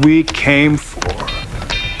what we came for.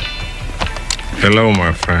 Hello,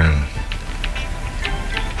 my friend.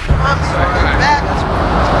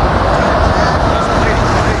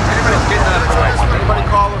 Anybody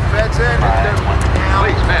call the feds in?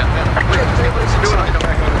 Please, man.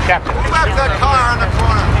 Captain. Who left that car on the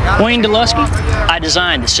corner? Wayne Delusky. I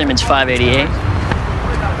designed the Simmons 588.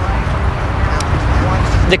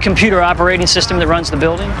 The computer operating system that runs the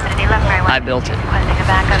building, I built it.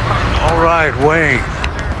 All right, Wayne.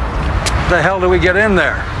 How the hell do we get in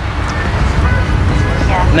there?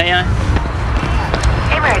 May I?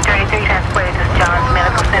 Mary 33 transported to John's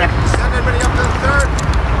Medical Center. Send everybody up to the third.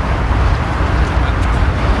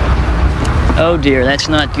 Oh dear, that's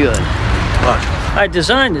not good. What? I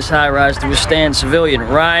designed this high-rise to withstand civilian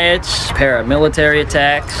riots, paramilitary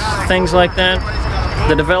attacks, things like that.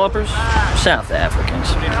 The developers, South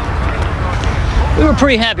Africans. We were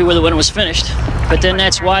pretty happy with it when it was finished, but then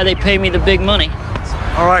that's why they pay me the big money.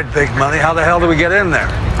 All right, big money. How the hell do we get in there?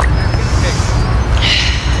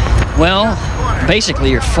 Well, basically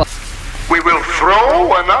you're fucked. We will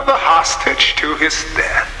throw another hostage to his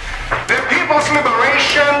death. The people's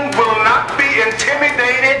liberation will not be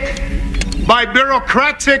intimidated by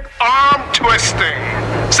bureaucratic arm twisting.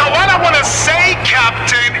 So what I want to say,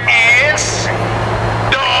 Captain, is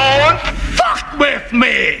don't fuck with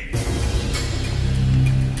me!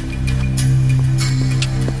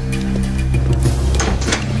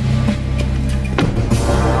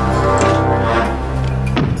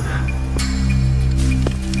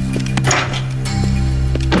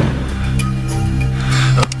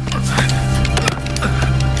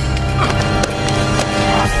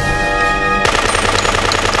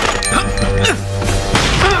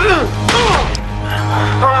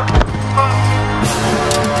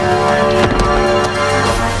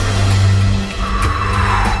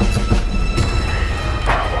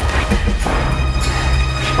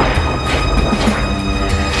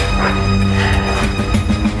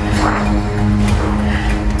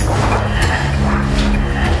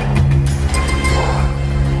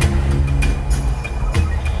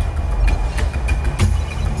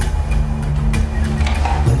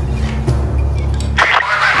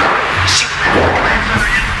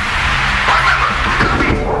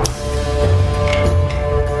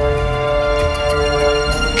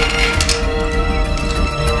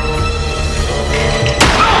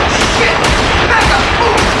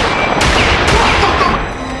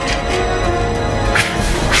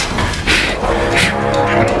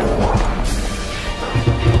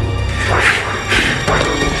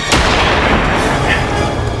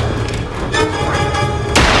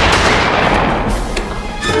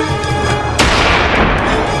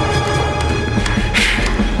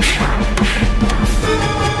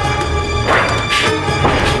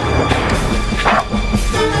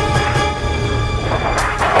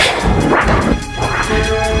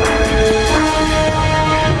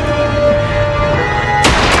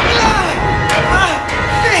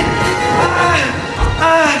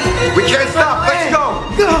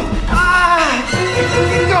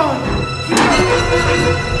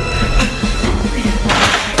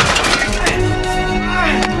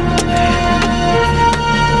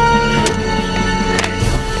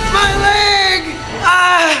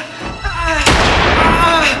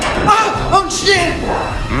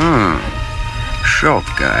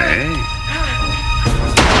 Shopka, eh?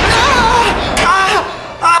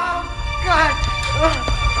 God!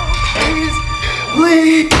 Please!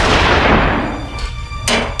 Please!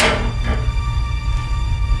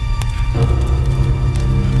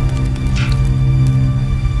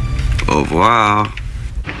 Au revoir.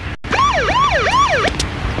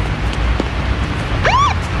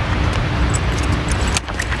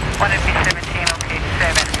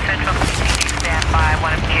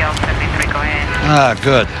 Ah,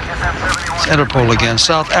 good. It's Interpol again.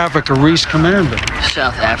 South Africa, Reese Commander.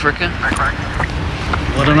 South Africa?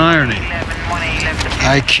 What an irony.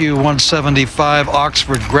 IQ 175,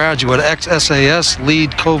 Oxford graduate, ex-SAS,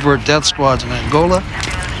 lead covert death squads in Angola,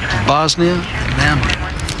 Bosnia, and Namibia.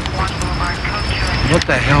 What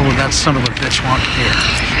the hell would that son of a bitch want here?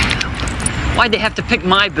 Why'd they have to pick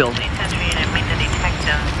my building?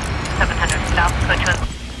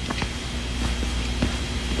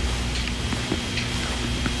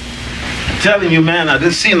 Telling you, man, I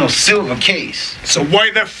didn't see no silver case. So why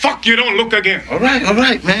the fuck you don't look again? All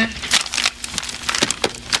right, man.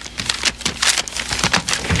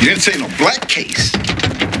 You didn't say no black case.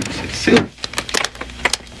 Silver.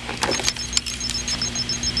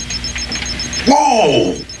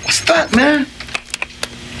 Whoa! What's that, man?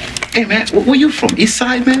 Hey, man, where you from? East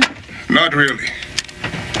Side, man? Not really.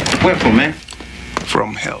 Where from, man?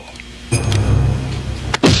 From hell.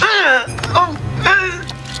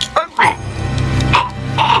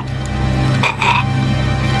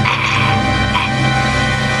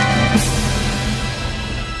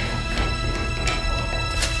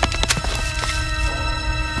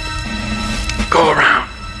 Go around.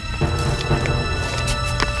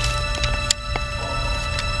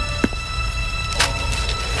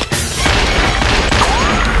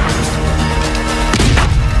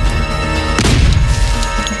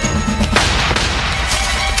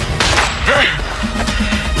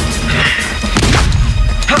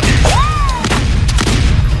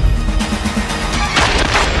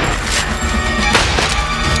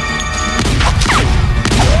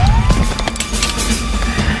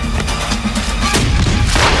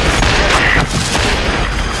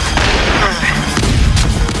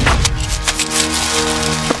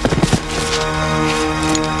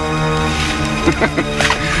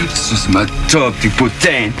 Sus ma top, tu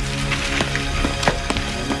putain!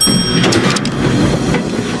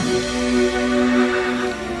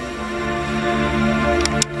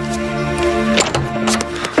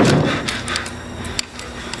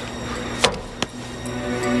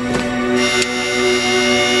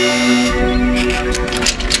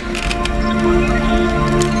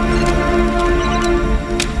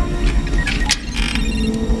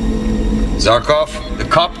 Zarkov, the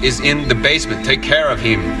cop is in the basement. Take care of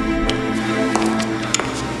him.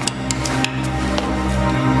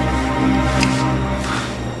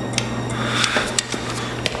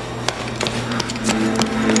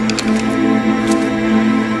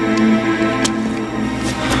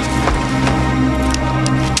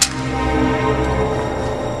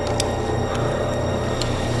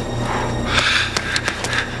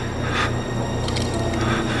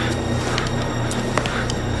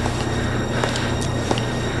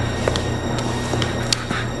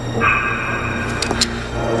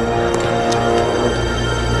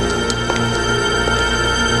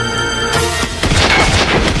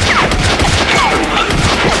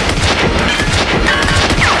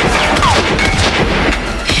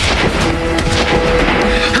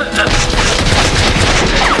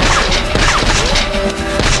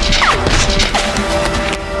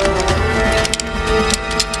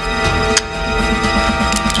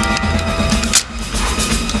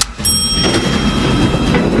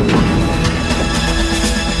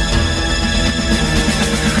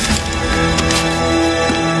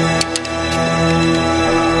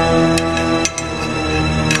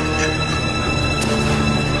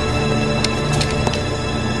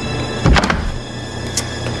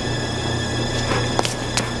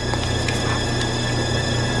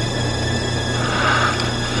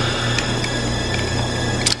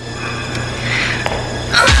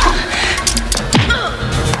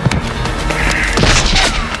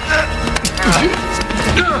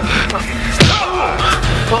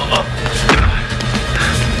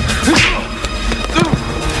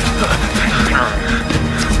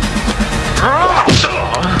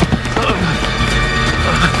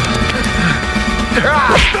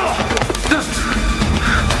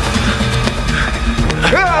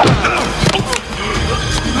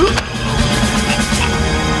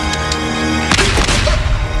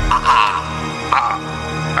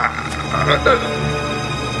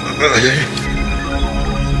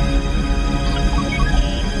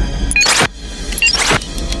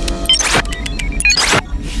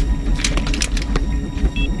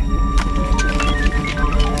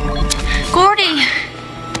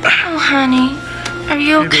 Honey, are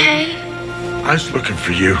you okay? I was looking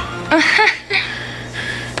for you.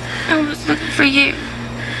 I was looking for you.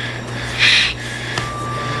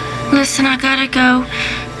 Listen, I gotta go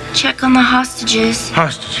check on the hostages.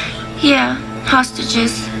 Hostages? Yeah,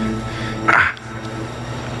 hostages.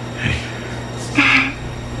 I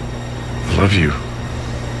love you.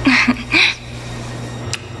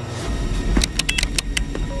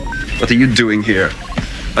 What are you doing here?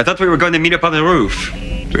 I thought we were going to meet up on the roof.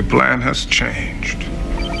 The plan has changed.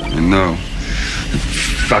 I know.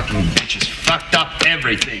 Fucking bitches fucked up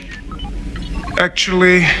everything.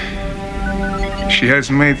 Actually, she has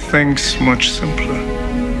made things much simpler.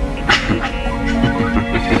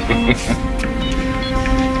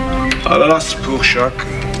 Alas, poor Shaka.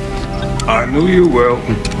 I knew you well.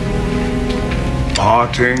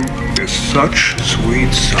 Parting is such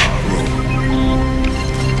sweet sorrow.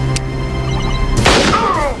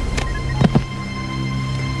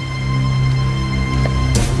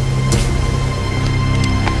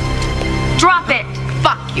 Drop it!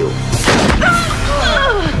 Fuck you.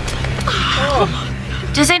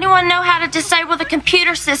 Does anyone know how to disable the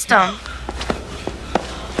computer system?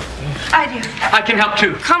 I do. I can help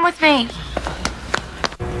too. Come with me.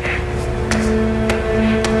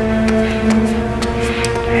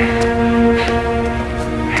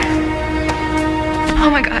 Oh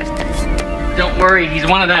my God. Don't worry, he's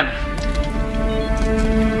one of them.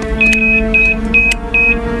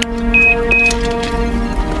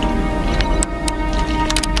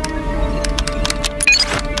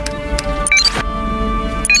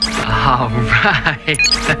 All right.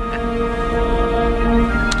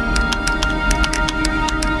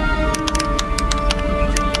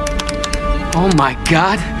 Oh my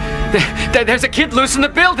God! There's a kid loose in the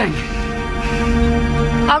building!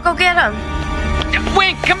 I'll go get him.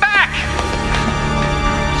 Wink, come back!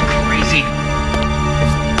 It's crazy.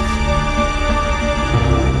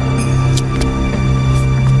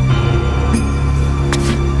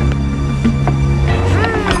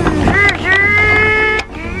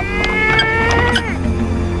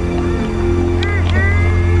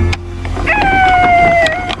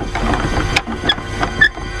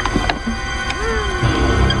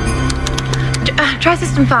 Try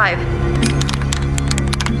System 5.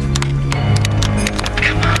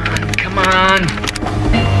 Come on.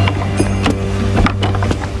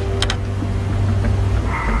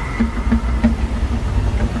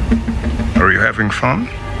 Are you having fun?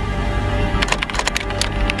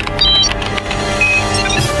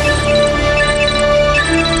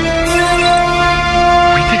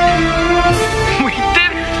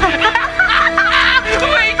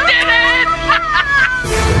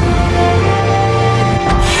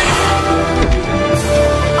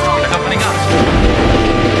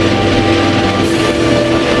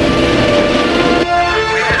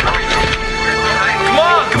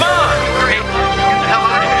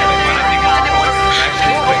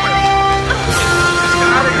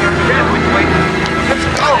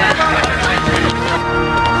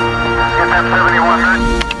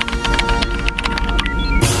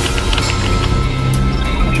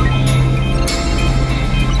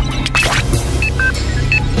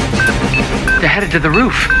 They're headed to the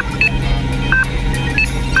roof.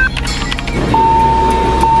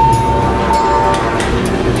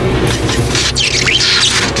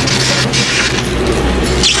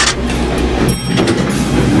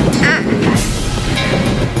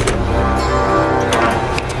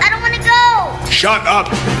 I don't want to go. Shut up.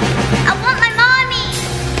 I want my mommy.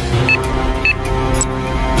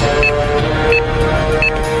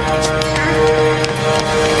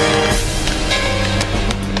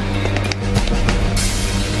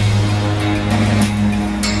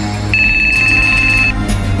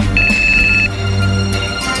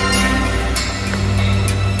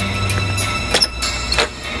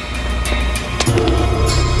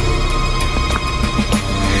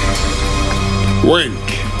 Wink.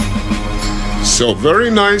 So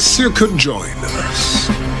very nice you could join us.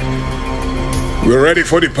 We're ready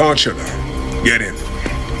for departure now. Get in.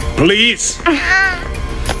 Please.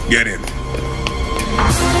 Get in.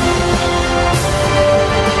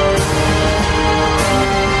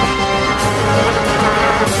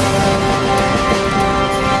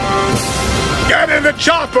 Get in the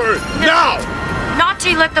chopper! Now! Not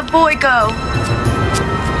till you let the boy go.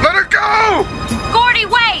 Let her go! Gordy,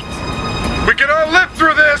 wait! We can all live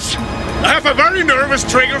through this! I have a very nervous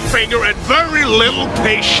trigger finger and very little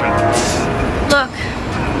patience. Look,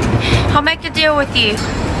 I'll make a deal with you.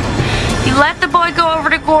 You let the boy go over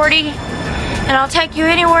to Gordy, and I'll take you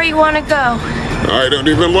anywhere you want to go. I don't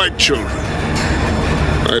even like children.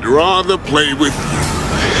 I'd rather play with you.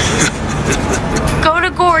 Go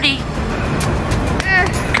to Gordy,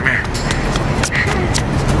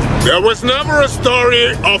 There was never a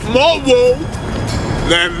story of more woe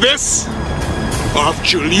than this of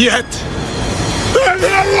Juliet and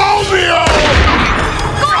Romeo!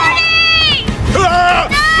 Gordy!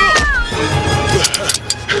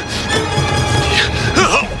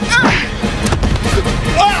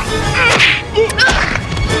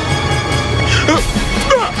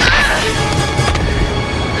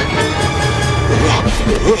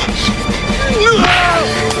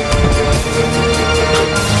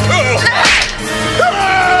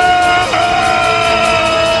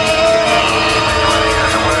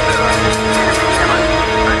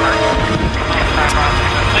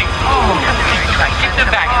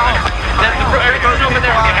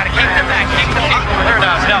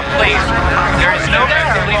 No, please. There is no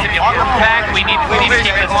release. If you come back, we need to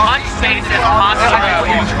keep as much space as possible.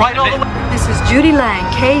 Right all the way. This is Judy Lang,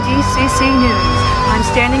 KDCC News. I'm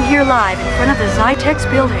standing here live in front of the Zytex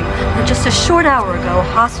building, where just a short hour ago,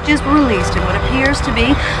 hostages were released in what appears to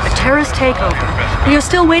be a terrorist takeover. We are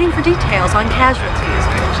still waiting for details on casualties.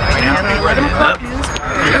 Tuning to the 11 o'clock news,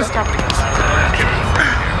 just updates.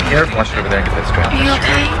 Here, flush it over there and get that strap. Are you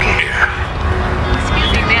okay?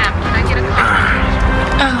 Excuse me, ma'am. Can I get a copy?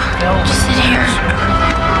 Oh, just sit here.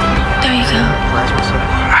 There you go.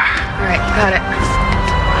 All right, got it.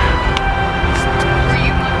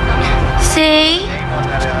 See?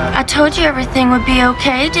 I told you everything would be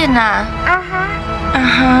okay, didn't I? Uh-huh.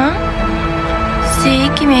 Uh-huh. See?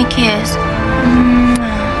 Give me a kiss.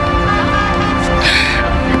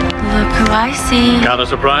 Look who I see. Got a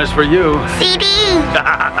surprise for you. CD.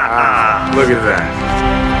 Look at that.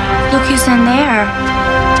 Look who's in there.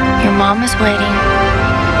 Your mom is waiting.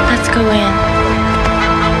 Let's go in.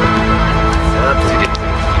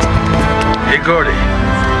 Hey, Gordy.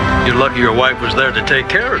 You're lucky your wife was there to take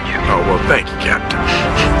care of you. Oh, well, thank you, Captain.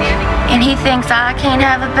 And he thinks I can't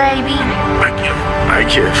have a baby? I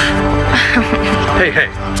give. Hey.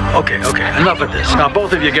 Okay. Enough of this. Now,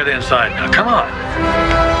 both of you get inside now. Come on.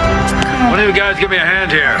 One of you guys give me a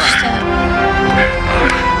hand here.